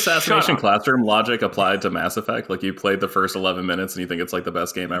 Is this Assassination Classroom logic applied to Mass Effect? Like you played the first 11 minutes and you think it's like the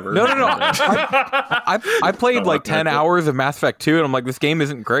best game ever? No. I played like 10 hours of Mass Effect 2 and I'm like, this game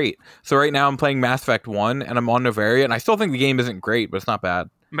isn't great. So right now I'm playing Mass Effect 1 and I'm on Noveria and I still think the game isn't great, but it's not bad.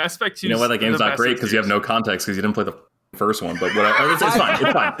 Mass Effect 2. You know why that game's not great? Because you have no context because you didn't play the first one. But whatever. It's fine.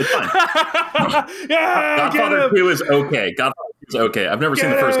 Godfather 2 is okay. Okay, I've never seen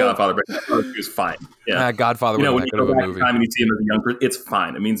the first Godfather, but Godfather 2 is fine. Yeah, Godfather. You know, when you go back in time and you see him as a young person, it's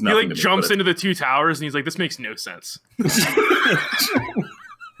fine. It means nothing. He jumps into the 2 towers and he's like, "This makes no sense."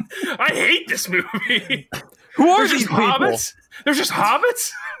 I hate this movie. Who are these people? Hobbits? They're just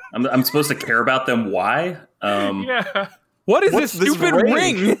hobbits. I'm supposed to care about them. Why? Yeah. What is this stupid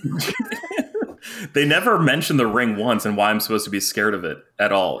ring? They never mention the ring once and why I'm supposed to be scared of it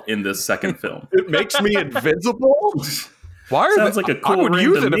at all in this second film. It makes me invisible. Why are Sounds like a cool I would ring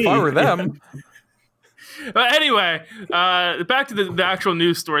use to it me. if I were them. But anyway, back to the actual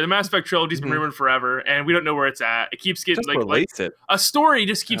news story. The Mass Effect trilogy's been rumored forever, and we don't know where it's at. It keeps getting a story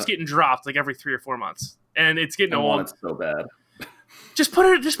just keeps getting dropped like every 3 or 4 months, and it's getting old. It's so bad. Just put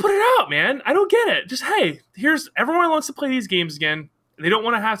it out, man. I don't get it. Just here's everyone wants to play these games again. They don't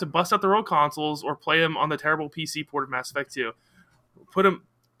want to have to bust out their old consoles or play them on the terrible PC port of Mass Effect 2. Put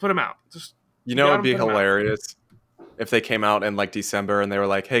them out. Just it'd be hilarious if they came out in like December and they were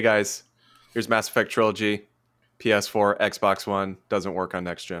like, "Hey guys, here's Mass Effect trilogy, PS4, Xbox One, doesn't work on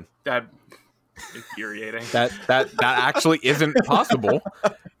next gen." That infuriating. that actually isn't possible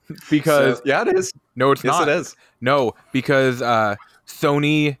because it is. No, it's not. Yes, it is. No, because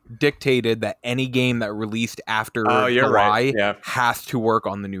Sony dictated that any game that released after July has to work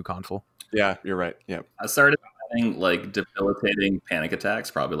on the new console. Yeah, you're right. Yeah. Sorry to having like debilitating panic attacks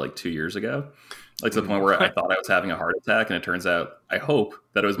probably like 2 years ago, like to the point where I thought I was having a heart attack, and it turns out, I hope,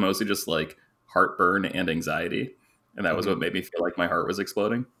 that it was mostly just like heartburn and anxiety, and that was what made me feel like my heart was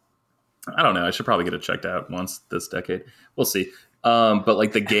exploding. I don't know. I should probably get it checked out once this decade. We'll see. But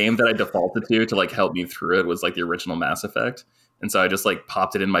like the game that I defaulted to like help me through it was like the original Mass Effect. And so I just like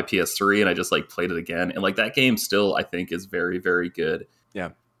popped it in my PS3 and I just like played it again. And like that game still, I think, is very, very good. Yeah.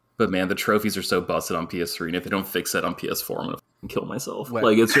 But man, the trophies are so busted on PS3. And if they don't fix that on PS4, I'm going to kill myself.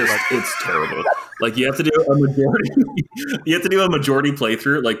 Like it's just, it's terrible. Like you have to do a majority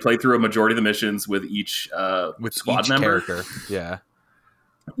playthrough, like play through a majority of the missions with each squad member. Character. Yeah.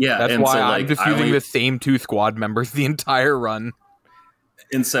 Yeah. That's and why so, I'm like, just using the same 2 squad members the entire run.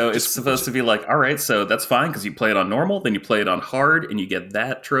 And so it's supposed to be like, all right, so that's fine because you play it on normal, then you play it on hard, and you get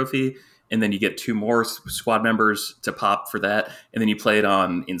that trophy, and then you get 2 more squad members to pop for that, and then you play it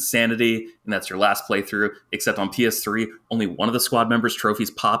on Insanity, and that's your last playthrough, except on PS3, only one of the squad members'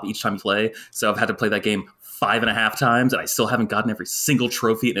 trophies pop each time you play, so I've had to play that game 5.5 times, and I still haven't gotten every single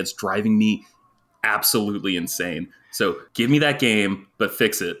trophy, and it's driving me absolutely insane. So give me that game, but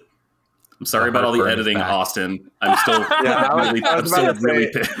fix it. I'm sorry about all the editing, Austin. I'm still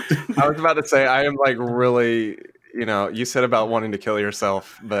really pissed. I was about to say, I am like really, you said about wanting to kill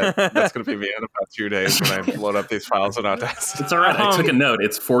yourself, but that's going to be me in about 2 days when I load up these files on Audacity. It's all right. I took a note.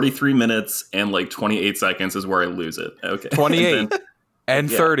 It's 43 minutes and like 28 seconds is where I lose it. Okay. 28 and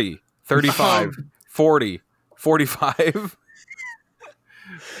 30, 35, 40, 45.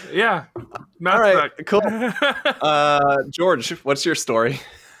 Yeah. All right. Cool. George, what's your story?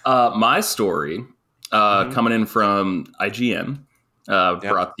 My story, coming in from IGN,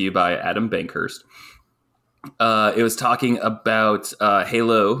 brought to you by Adam Bankhurst. It was talking about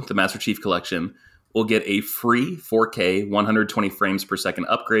Halo, the Master Chief Collection, will get a free 4K 120 frames per second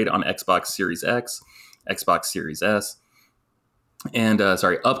upgrade on Xbox Series X, Xbox Series S, and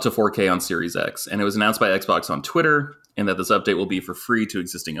up to 4K on Series X. And it was announced by Xbox on Twitter, and that this update will be for free to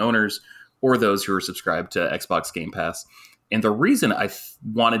existing owners or those who are subscribed to Xbox Game Pass. And the reason I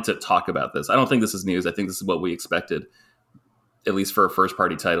wanted to talk about this, I don't think this is news. I think this is what we expected, at least for a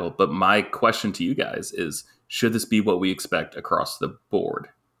first-party title. But my question to you guys is, should this be what we expect across the board?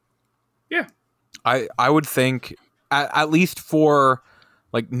 Yeah. I would think, at least for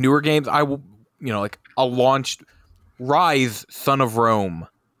like newer games, like a launched Rise, Son of Rome,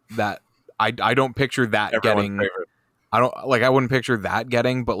 that I don't picture that getting. Favorite. I wouldn't picture that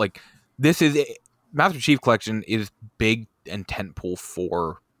getting, but like this is Master Chief Collection is big and tentpole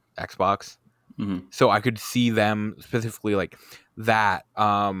for Xbox. Mm-hmm. So I could see them specifically like that,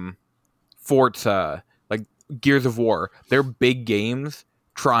 Forza, like Gears of War. They're big games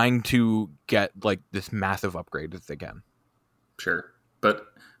trying to get like this massive upgrade as they can. Sure. But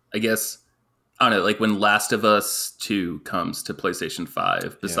I guess, I don't know, like when Last of Us 2 comes to PlayStation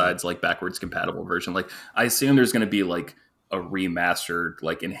 5, besides like backwards compatible version, like I assume there's going to be like a remastered,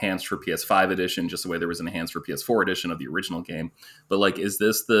 like enhanced for PS5 edition, just the way there was an enhanced for PS4 edition of the original game. But like, is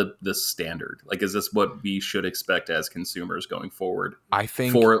this the standard? Like, is this what we should expect as consumers going forward? I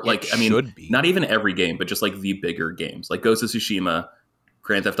think for like, I mean, not even every game, but just like the bigger games, like Ghost of Tsushima,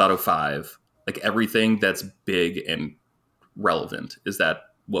 Grand Theft Auto 5, like everything that's big and relevant. Is that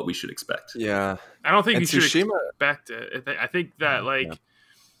what we should expect? Yeah, I don't think you should expect it. I think that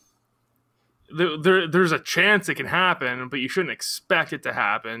there's a chance it can happen, but you shouldn't expect it to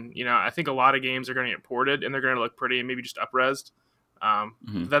happen. I think a lot of games are going to get ported and they're going to look pretty and maybe just up-resed.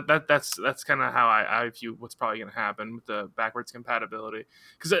 That's kind of how I view what's probably going to happen with the backwards compatibility.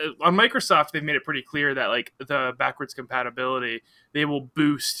 Because on Microsoft, they've made it pretty clear that like the backwards compatibility, they will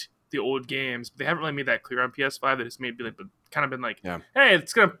boost the old games. But they haven't really made that clear on PS5. They just hey,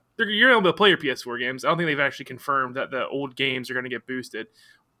 you're able to play your PS4 games. I don't think they've actually confirmed that the old games are going to get boosted.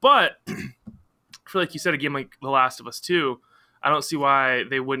 But for like you said, a game like The Last of Us 2, I don't see why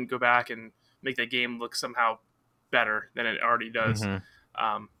they wouldn't go back and make that game look somehow better than it already does, or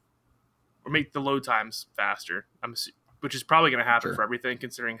make the load times faster. Which is probably going to happen for everything,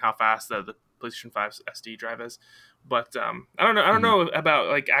 considering how fast the PlayStation 5 SD drive is. But I don't know about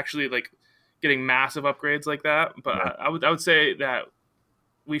like actually like getting massive upgrades like that. But I would say that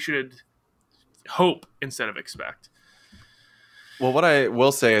we should hope instead of expect. Well, what I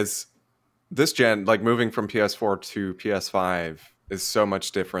will say is this gen, like moving from PS4 to PS5, is so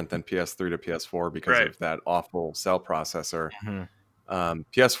much different than PS3 to PS4 because of that awful cell processor.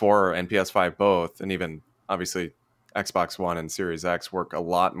 PS4 and PS5 both, and even obviously Xbox One and Series X work a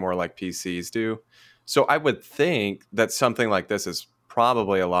lot more like PCs do. So I would think that something like this is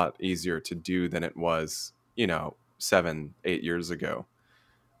probably a lot easier to do than it was, 7-8 years ago.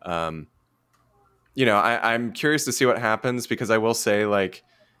 I'm curious to see what happens, because I will say, like,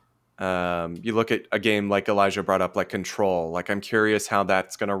 you look at a game like Elijah brought up, like Control. Like, I'm curious how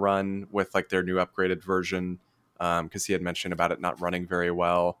that's going to run with like their new upgraded version, because he had mentioned about it not running very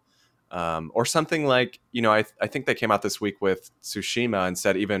well. Or something like, I think they came out this week with Tsushima and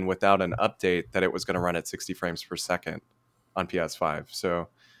said even without an update that it was going to run at 60 frames per second on PS5. So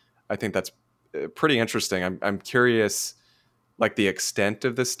I think that's pretty interesting. I'm curious, like, the extent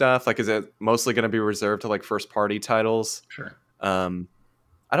of this stuff. Like, is it mostly going to be reserved to like first party titles? Sure.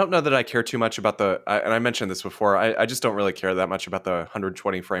 I don't know that I care too much about and I mentioned this before, I just don't really care that much about the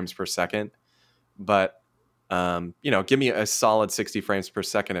 120 frames per second, but give me a solid 60 frames per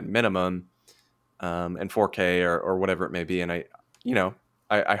second at minimum, and 4K or whatever it may be. And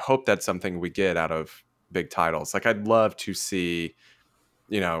I hope that's something we get out of big titles. Like, I'd love to see,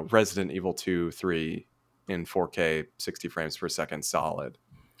 Resident Evil 2, 3 in 4K, 60 frames per second solid.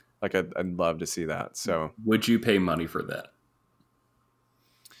 Like, I'd love to see that. So would you pay money for that?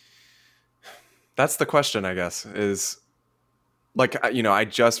 That's the question, I guess, is like, I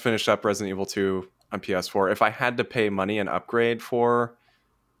just finished up Resident Evil 2 on PS4. If I had to pay money and upgrade for,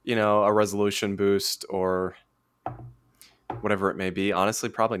 a resolution boost or whatever it may be, honestly,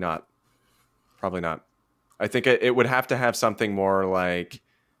 probably not. I think it would have to have something more like,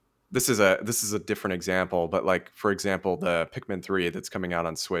 this is a different example, but like, for example, the Pikmin 3 that's coming out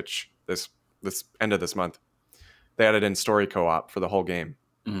on Switch this end of this month, they added in story co-op for the whole game,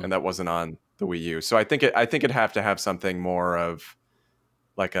 and that wasn't on the Wii U. So I think it'd have to have something more of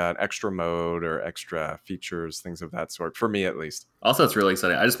like an extra mode or extra features, things of that sort, for me at least. Also, it's really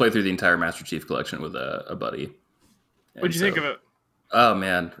exciting. I just played through the entire Master Chief Collection with a buddy. What'd you think of it? Oh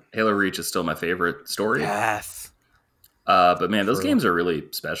man, Halo Reach is still my favorite story. Yes. But man, those games are really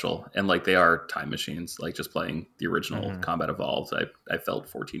special, and like, they are time machines. Like, just playing the original Combat Evolved, I felt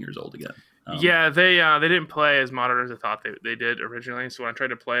 14 years old again. Yeah, they didn't play as modern as I thought they did originally. So when I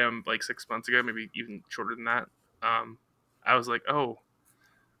tried to play them like 6 months ago, maybe even shorter than that, I was like, oh,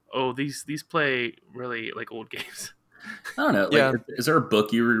 these play really like old games. I don't know. Like, Yeah. is there a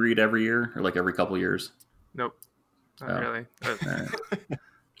book you reread every year, or like every couple years? Nope, not really.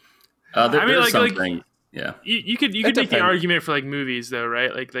 There's something. Yeah, you could make the argument for like movies though,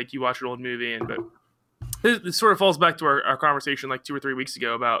 right? Like you watch an old movie, but this sort of falls back to our conversation like 2 or 3 weeks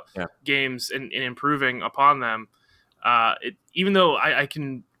ago about games and improving upon them. Even though I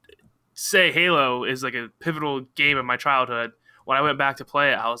can say Halo is like a pivotal game of my childhood, when I went back to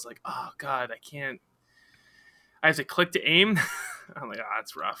play it, I was like, oh god, I have to click to aim. I'm like,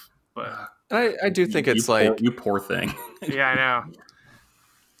 it's rough. But I do think it's you poor thing. Yeah, I know.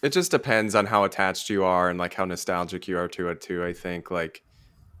 It just depends on how attached you are and like how nostalgic you are to it too. I think, like,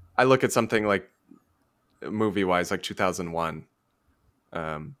 I look at something like movie wise, like 2001.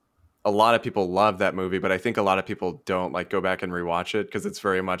 A lot of people love that movie, but I think a lot of people don't like go back and rewatch it, because it's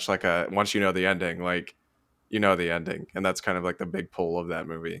very much like once you know the ending, like, the ending, and that's kind of like the big pull of that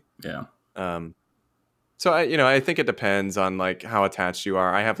movie. Yeah. So I think it depends on like how attached you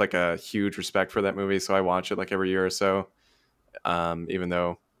are. I have like a huge respect for that movie, so I watch it like every year or so. Even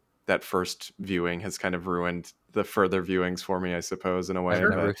though that first viewing has kind of ruined the further viewings for me, I suppose, in a way. I've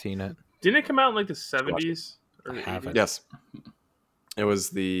never seen it. Didn't it come out in like the 70s? I haven't. Yes. It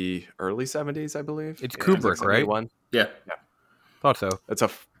was the early 70s, I believe. It's Kubrick, right? Yeah. Thought so. It's a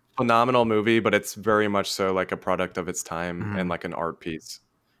phenomenal movie, but it's very much so like a product of its time and like an art piece.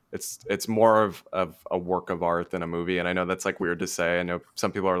 It's more of a work of art than a movie. And I know that's like weird to say. I know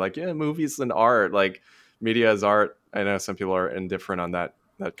some people are like, yeah, movies and art, like media is art. I know some people are indifferent on that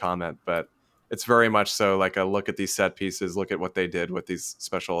comment, but it's very much so like a look at these set pieces, look at what they did with these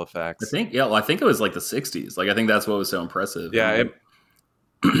special effects. I think it was like the 60s. Like, I think that's what was so impressive. Yeah.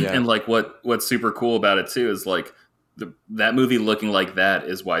 And like what's super cool about it too is like that movie looking like that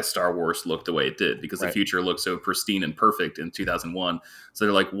is why Star Wars looked the way it did, because the future looked so pristine and perfect in 2001. So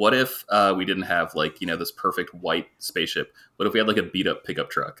they're like, what if we didn't have like, this perfect white spaceship? What if we had like a beat up pickup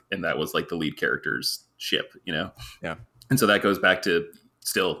truck and that was like the lead character's ship, Yeah. And so that goes back to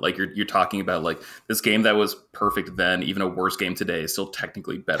still like you're talking about like this game that was perfect then, even a worse game today is still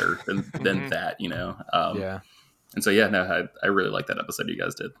technically better than that, Yeah. And so, I really like that episode you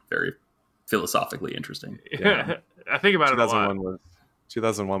guys did. Very philosophically interesting. Yeah. I think about it a lot.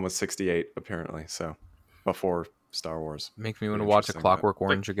 2001 was 68, apparently. So before Star Wars. Makes me want to watch A Clockwork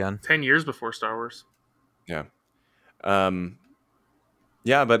Orange again. 10 years before Star Wars. Yeah.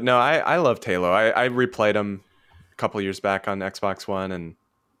 Yeah, but no, I loved Halo. I replayed them a couple years back on Xbox One, and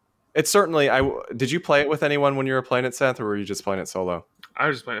it's certainly... Did you play it with anyone when you were playing it, Seth, or were you just playing it solo? I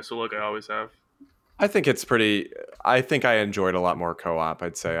was just playing it solo like I always have. I think it's pretty. I think I enjoyed a lot more co-op.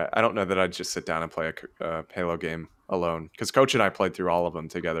 I'd say. I don't know that I'd just sit down and play a Halo game alone, because Coach and I played through all of them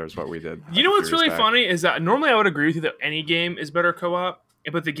together. Is what we did. You know what's really funny is that normally I would agree with you that any game is better co-op,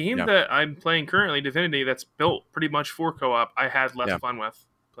 but the game that I'm playing currently, Divinity, that's built pretty much for co-op, I had less fun with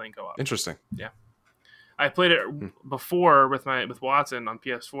playing co-op. Interesting. Yeah, I played it before with Watson on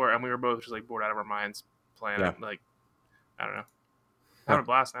PS4, and we were both just like bored out of our minds playing it. Like, I don't know, having a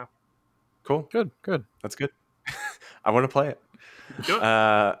blast now. Cool. Good. That's good. I want to play it. Do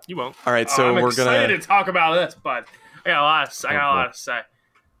it. You won't. All right, so I'm we're excited gonna to talk about this, but I got a lot to say.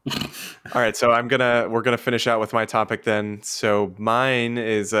 All right, so we're gonna finish out with my topic then. So mine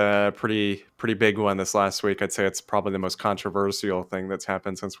is a pretty big one this last week. I'd say it's probably the most controversial thing that's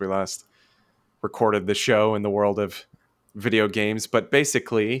happened since we last recorded the show in the world of video games. But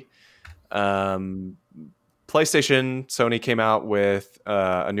basically, PlayStation, Sony came out with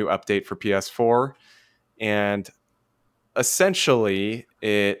a new update for PS4, and essentially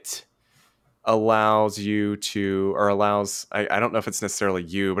it allows you to, or allows, I don't know if it's necessarily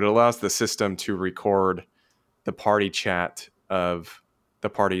you, but it allows the system to record the party chat of the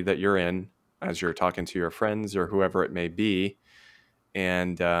party that you're in as you're talking to your friends or whoever it may be.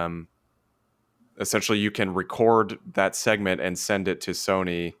 And essentially you can record that segment and send it to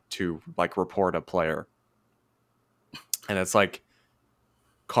Sony to like report a player. And it's like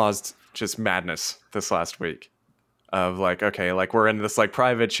caused just madness this last week of like, okay, like we're in this like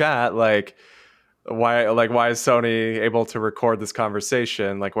private chat, like why is Sony able to record this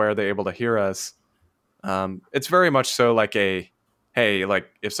conversation? Like, why are they able to hear us? It's very much so like hey, like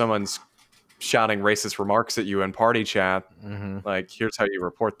if someone's shouting racist remarks at you in party chat, like here's how you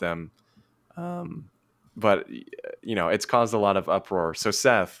report them. But you know, it's caused a lot of uproar. So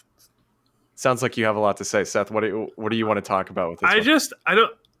Seth, sounds like you have a lot to say. Seth, what do you want to talk about with this?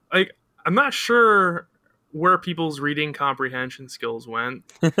 I'm not sure where people's reading comprehension skills went.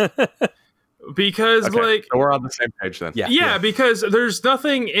 Because so we're on the same page then. Yeah, because there's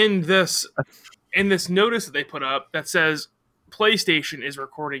nothing in this notice that they put up that says PlayStation is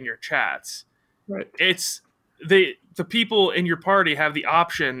recording your chats. Right. It's the people in your party have the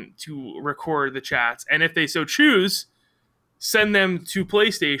option to record the chats, and if they so choose, send them to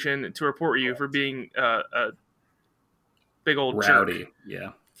PlayStation to report you for being a big old rowdy jerk. Yeah.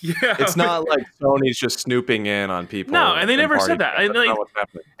 It's not like Sony's just snooping in on people. No, and they never said that. And, not what's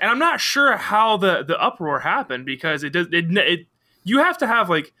happening. And I'm not sure how the uproar happened, because you have to have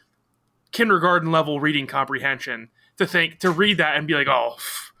like kindergarten level reading comprehension to read that and be like, oh,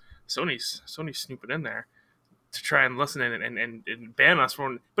 Sony's snooping in there to try and listen in and ban us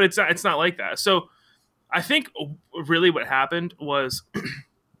from. But it's not like that. So I think really what happened was.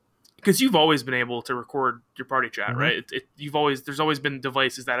 Because you've always been able to record your party chat, right? There's always been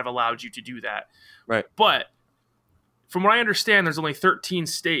devices that have allowed you to do that, right? But from what I understand, there's only 13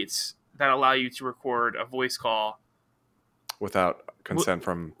 states that allow you to record a voice call without consent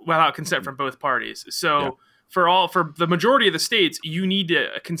from both parties. So for the majority of the states, you need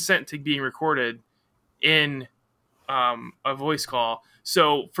to consent to being recorded in a voice call.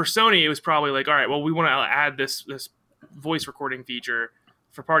 So for Sony, it was probably like, all right, well, we want to add this voice recording feature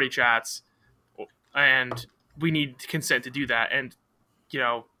for party chats, and we need consent to do that. And you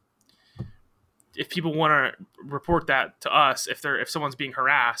know, if people want to report that to us, if someone's being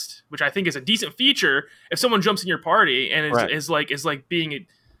harassed, which I think is a decent feature, if someone jumps in your party and is like being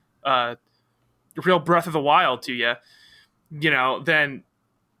a real Breath of the Wild to you, you know, then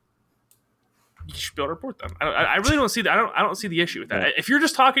you should be able to report them. I really don't see that. I don't see the issue with that. Yeah. If you're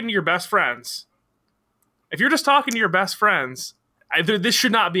just talking to your best friends, this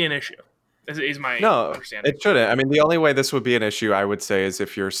should not be an issue. Is my understanding. It shouldn't. I mean, the only way this would be an issue, I would say, is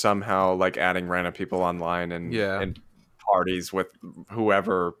if you're somehow like adding random people online and parties with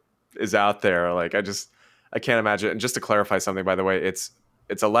whoever is out there. Like, I can't imagine. And just to clarify something, by the way, it's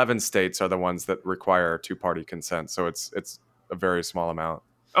 11 states are the ones that require two-party consent. So it's a very small amount.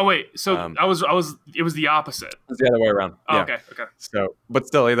 Oh wait, so it was the opposite. It's the other way around. Oh, yeah. Okay. So, but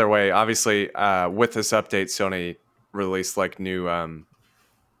still, either way, obviously, with this update, Sony released like new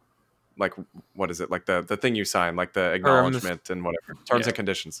like what is it, like the thing you sign, like the acknowledgement and whatever terms and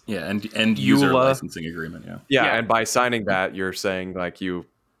conditions, and user licensing agreement, and by signing that, you're saying like you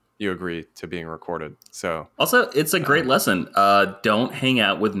agree to being recorded. So also, it's a great lesson. Don't hang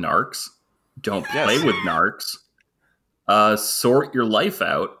out with narcs, don't play with narcs, sort your life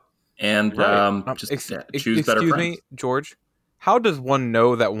out, and choose better friends. Me, George, how does one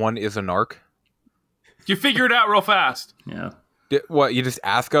know that one is a narc? You figure it out real fast. Yeah. What, you just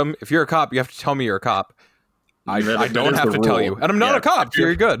ask them? If you're a cop, you have to tell me you're a cop. I That don't is have the to tell rule. you. And I'm not Yeah. a cop, so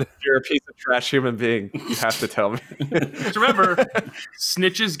you're good. If you're a piece of trash human being, you have to tell me. Just remember,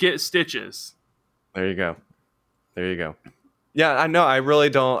 snitches get stitches. There you go. There you go. Yeah, I know. I really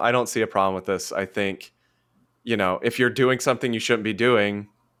don't. I don't see a problem with this. I think, if you're doing something you shouldn't be doing,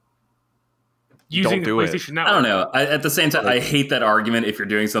 Using Don't the do it. PlayStation Network. I don't know. At the same time, I hate that argument. If you're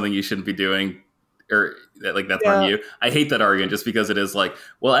doing something you shouldn't be doing, or like that's on you. I hate that argument just because it is like,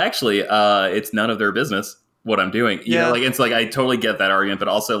 well, actually, it's none of their business what I'm doing. You know, like it's like I totally get that argument, but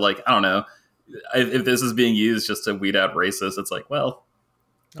also like I don't know if this is being used just to weed out racists. It's like, well,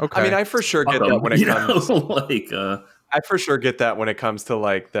 Okay. I mean, I for sure get that when it comes. I for sure get that when it comes to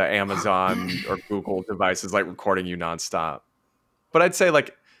like the Amazon or Google devices, like recording you nonstop. But I'd say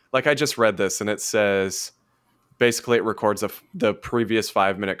like I just read this and it says basically it records the previous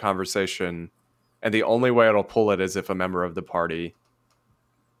 5-minute conversation, and the only way it'll pull it is if a member of the party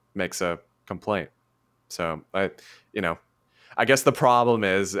makes a complaint. So I guess the problem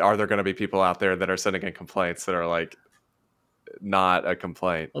is, are there going to be people out there that are sending in complaints that are like not a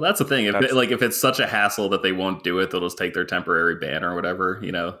complaint? Well, that's the thing. If it's such a hassle that they won't do it, they'll just take their temporary ban or whatever,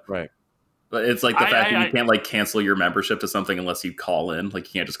 Right. But it's like the fact that you can't like cancel your membership to something unless you call in. Like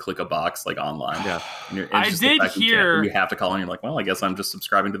you can't just click a box like online. Yeah. I did hear you have to call in. You're like, well, I guess I'm just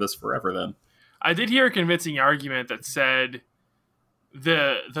subscribing to this forever then. I did hear a convincing argument that said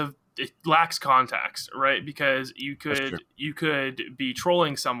it lacks context, right? Because you could be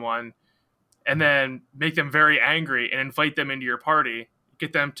trolling someone and then make them very angry and invite them into your party,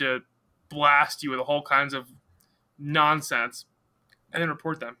 get them to blast you with all kinds of nonsense, and then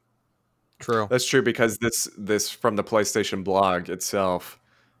report them. True. That's true, because this from the PlayStation blog itself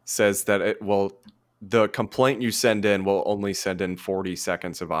says that the complaint you send in will only send in 40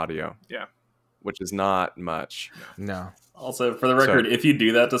 seconds of audio. Yeah. Which is not much. No. Also, for the record, if you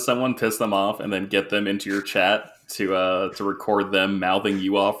do that to someone, piss them off, and then get them into your chat to record them mouthing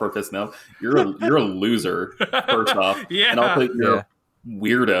you off for pissing off, you're a loser. First off, Yeah. and I'll put you're a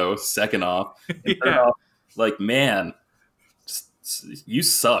weirdo. Second off, and third off, like man, you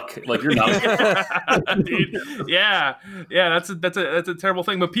suck. Like you're not. Dude, yeah, that's a terrible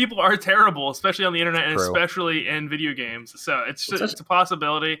thing. But people are terrible, especially on the internet and True. especially in video games. So it's a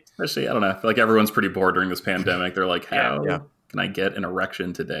possibility. Especially, I don't know. I feel like everyone's pretty bored during this pandemic. They're like, how Yeah. can I get an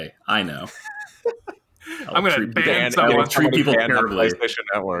erection today? I know. I'm gonna ban someone. Treat people Ban the terribly. PlayStation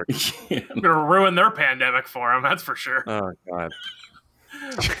Network. Yeah. I'm gonna ruin their pandemic for them. That's for sure. Oh god,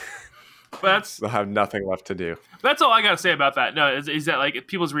 But they'll have nothing left to do. that's all I gotta say about that. No, is that like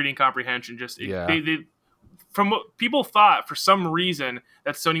people's reading comprehension they from what people thought for some reason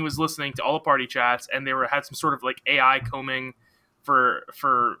that Sony was listening to all the party chats and they had some sort of like AI combing for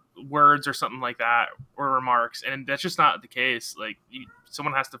words or something like that or remarks, and that's just not the case. Like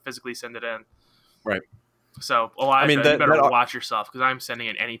someone has to physically send it in. Right. So Elijah, you better watch yourself, because I'm sending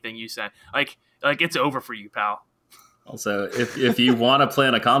in anything you send. Like it's over for you, pal. Also, if you want to play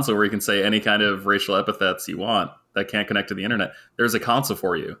on a console where you can say any kind of racial epithets you want that can't connect to the internet, there's a console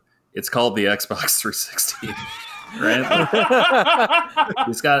for you. It's called the Xbox 360. Right?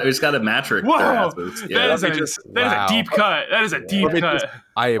 It's got a metric. Whoa, Yeah. that is a deep cut. That is a deep cut.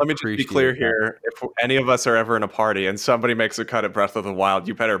 Let me just be clear here. If any of us are ever in a party and somebody makes a cut at Breath of the Wild,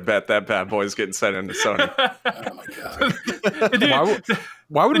 you better bet that bad boy is getting sent into Sony. Oh my god.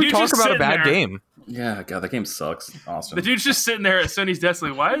 Why would the we dude's talk just about a sitting bad there. game? Yeah, god, that game sucks. Awesome. The dude's just sitting there at Sony's desk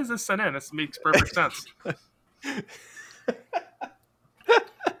like, why is this sent in? This makes perfect sense.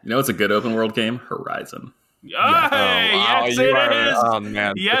 You know, it's a good open world game. Horizon. Yes, it is. Oh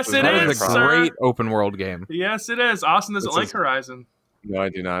man, Yes, this it That is, is a sir. great open world game. Yes, it is. Austin doesn't This like is- Horizon. No, I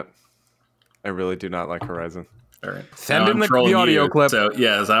do not. I really do not like Horizon. All right. Send Now in I'm the trolling audio you. clip. So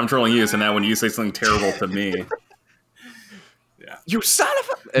yes, I'm trolling you. So now when you say something terrible to me, You son of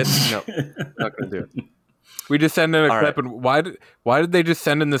a! No, not gonna do it. We just send in a All clip, and why did they just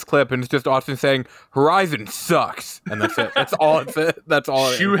send in this clip? And it's just Austin saying Horizon sucks, and that's it. That's all it's it. That's all.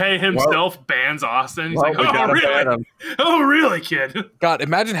 It is. Shuhei himself bans Austin. He's Well, like, we oh gotta ban really? him. Oh really, kid? God,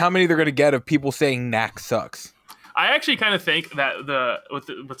 imagine how many they're gonna get of people saying Knack sucks. I actually kind of think that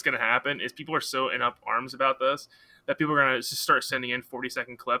what's going to happen is people are so in up arms about this that people are going to just start sending in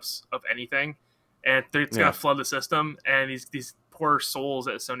 40-second clips of anything, and it's going to flood the system. And these poor souls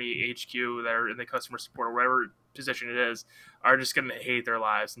at Sony HQ that are in the customer support or whatever position it is are just going to hate their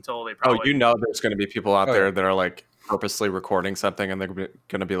lives until they probably. Oh, you know, there's going to be people out there that are like purposely recording something, and they're going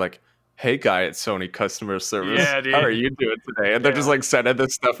to be like, "Hey, guy at Sony customer service, Yeah, dude. how are you doing today?" And they're just like sending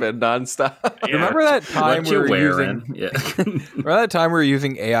this stuff in nonstop. Yeah. Remember that time what we you were wearing? using? Yeah. Remember that time we were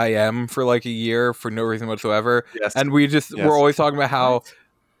using AIM for like a year for no reason whatsoever, Yes. and we just Yes. we're always talking about how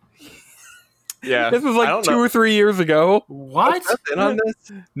Yeah. This was I like don't 2 know. or 3 years ago. What? Seth in on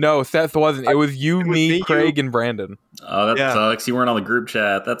this? No, Seth wasn't. It was you, It was me, me, Craig, and Brandon. Oh, that Yeah. sucks. You weren't on the group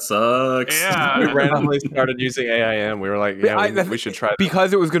chat. That sucks. Yeah. We randomly started using AIM. We were like, yeah, we should try that.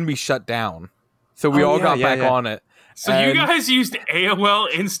 Because it was going to be shut down. So we all got back on it. So you And- guys used AOL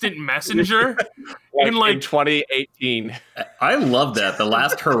Instant Messenger in in 2018. I love that. The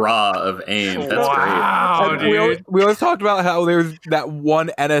last hurrah of AIM. That's wow, And dude. we always talked about how there's that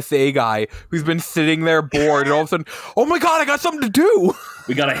one NSA guy who's been sitting there bored, and all of a sudden, oh my god, I got something to do. great.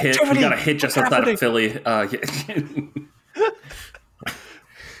 We got a hit. Germany, We got a hit just what's outside happening? of Philly.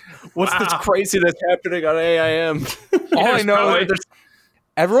 What's this Wow. crazy that's happening on AIM? All I There's know probably- is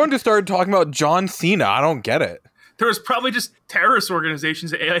everyone just started talking about John Cena. I don't get it. There was probably just terrorist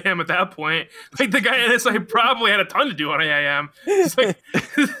organizations at AIM at that point. Like the guy at NSA probably had a ton to do on AIM. It's like,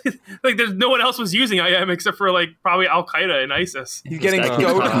 like there's no one else was using IM except for like probably Al Qaeda and ISIS. He's getting This guy keeps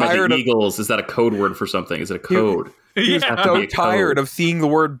so talking about tired the of Eagles. Is that a code word for something? Is it a code? he was Yeah. so be a tired code. of seeing the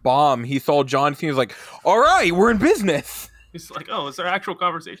word bomb. He saw John Cena. He was like, all right, we're in business. It's like, oh, is there actual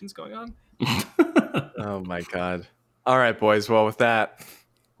conversations going on? Oh my god. All right, boys. Well, with that,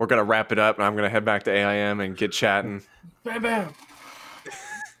 we're gonna wrap it up, and I'm gonna head back to AIM and get chatting. Bam, bam.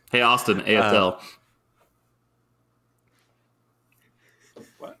 Hey, Austin, ASL.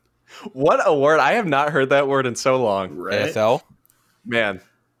 What a word! I have not heard that word in so long. Right? ASL. Man,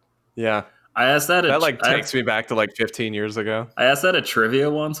 yeah, I asked that. that like takes me back to like 15 years ago. I asked that at trivia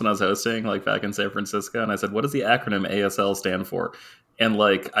once when I was hosting, like back in San Francisco, and I said, "What does the acronym ASL stand for?" And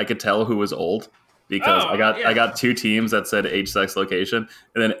like I could tell who was old because Oh, I got two teams that said age, sex, location,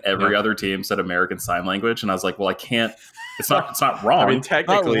 and then every Yeah. other team said American Sign Language, and I was like, "Well, I can't. It's not wrong." I mean,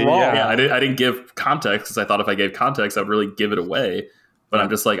 technically, wrong. yeah. yeah, I didn't give context because I thought if I gave context, I'd really give it away. But I'm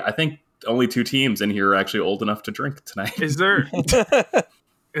just like, I think only two teams in here are actually old enough to drink tonight. Is there?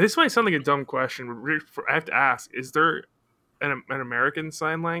 This might sound like a dumb question, but I have to ask: is there an American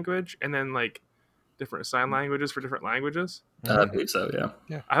Sign Language and then like different sign languages for different languages? I believe so.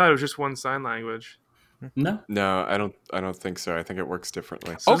 Yeah. I thought it was just one sign language. No. No, I don't think so. I think it works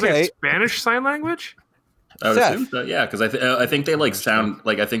differently. So is it Okay. like Spanish Sign Language? I would Seth. assume so, yeah, because I think they like sound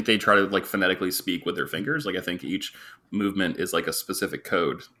like I think they try to like phonetically speak with their fingers. Like I think each movement is like a specific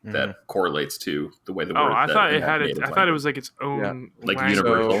code that correlates to the way the Oh, word. I that thought in it that had it. native I thought it language. was like its own like language.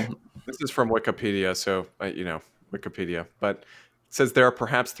 universal. This is from Wikipedia, so Wikipedia. But it says there are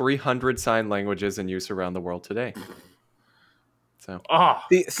perhaps 300 sign languages in use around the world today. So Oh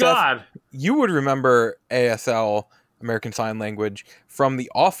See, Seth, God! you would remember ASL, American Sign Language, from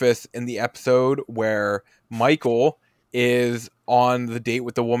The Office in the episode where Michael is on the date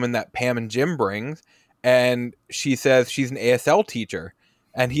with the woman that Pam and Jim brings, and she says she's an ASL teacher.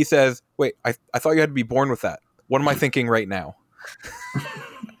 And he says, wait, I thought you had to be born with that. What am I thinking right now?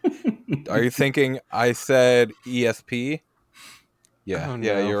 Are you thinking I said ESP? Yeah, Oh,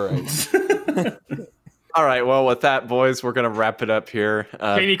 yeah, no. you're right. all right, well, with that, boys, we're gonna wrap it up here.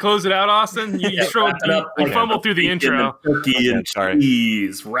 Can you close it out, Austin? You Yeah, throw, wrap it up you like fumbled through the bacon intro. and turkey and sorry.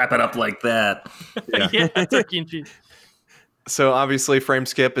 cheese. Wrap it up like that. Yeah, turkey and cheese. So obviously, Frame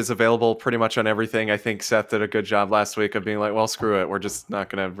Skip is available pretty much on everything. I think Seth did a good job last week of being like, well, screw it. We're just not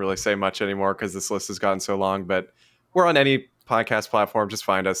going to really say much anymore because this list has gotten so long. But we're on any podcast platform. Just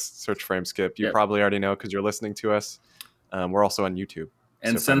find us, search Frame Skip. You Yep. probably already know because you're listening to us. We're also on YouTube.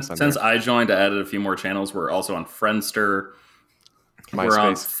 And So find us since on I joined, I added a few more channels. We're also on Friendster. there. We're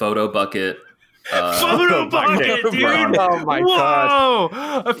on MySpace. PhotoBucket. Photo Bucket, dude! We're on- oh my Whoa!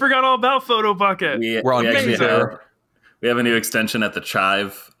 I forgot all about Photo Bucket. We're on actually Mixer. we have a new extension at the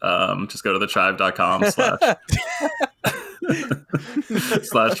Chive. Just go to thechive.com /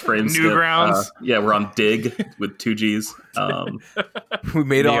 frameskip. Newgrounds. Yeah, we're on Dig with 2 G's. We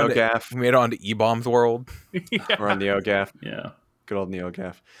made it on NeoGaf. we made it onto E-Bombs World. We're on NeoGaf. Yeah. Good old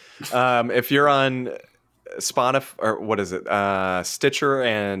NeoGaf. If you're on Spotify, or what is it? Stitcher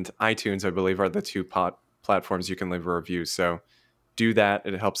and iTunes, I believe, are the two platforms you can leave a review. So do that.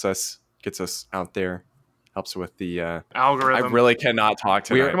 It helps us, gets us out there, helps with the. I Algorithm. really cannot talk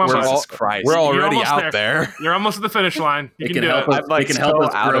tonight. Come on, Jesus boys. Christ. We're already almost out there. there. You're almost at the finish line. You It can can do help it. us. I'm, like, It can help so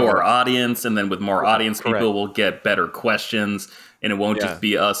us out grow of our it. audience, and then with more audience Correct. people, we'll get better questions, and it won't Yeah. just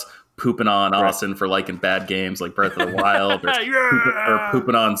be us pooping on Correct. Austin for liking bad games like Breath of the Wild, or, Yeah.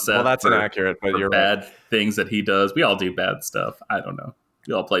 pooping on Seth. Well, that's for, inaccurate, but for you're right. bad things that he does. We all do bad stuff. I don't know.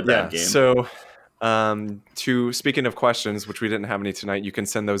 We all play Yeah. bad games. So, speaking of questions, which we didn't have any tonight, you can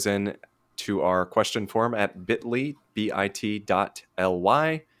send those in to our question form at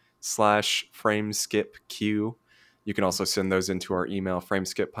bit.ly/frameskipq. You can also send those into our email,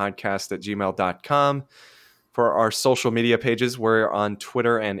 frameskippodcast@gmail.com. For our social media pages, we're on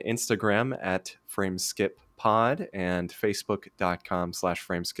Twitter and Instagram at FrameSkipPod and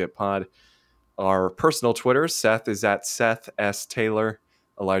Facebook.com/FrameSkipPod. Our personal Twitters, Seth is at Seth S. Taylor.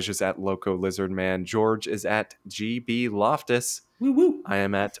 Elijah's at Loco Lizardman. George is at GB Loftus. Woo woo. I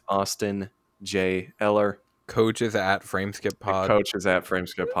am at Austin J. Eller. Coach is at FrameSkipPod. Coach is at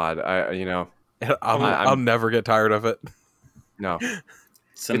FrameSkipPod. I'll never get tired of it. No.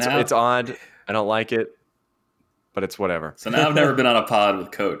 So It's odd. I don't like it, but it's whatever. So now I've never been on a pod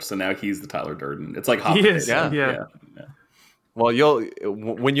with Coach, so now he's the Tyler Durden. It's like He Hopkins. is. Yeah. Yeah. Well,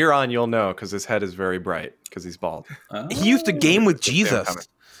 when you're on, you'll know because his head is very bright because he's bald. Oh. He used to game with You'll see him Jesus.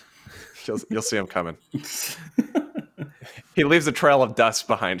 coming. You'll see him coming. He leaves a trail of dust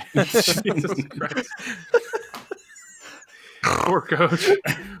behind him. Jesus Christ. Poor Coach.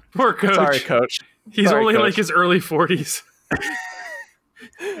 Poor Coach. Sorry, Coach. He's Sorry, only Coach. like his early 40s.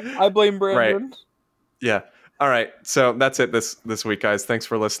 I blame Brandon. Yeah. All right. So that's it this week, guys. Thanks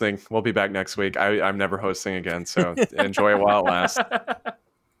for listening. We'll be back next week. I'm never hosting again, so enjoy it while it lasts.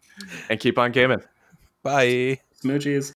 And keep on gaming. Bye. Smoochies.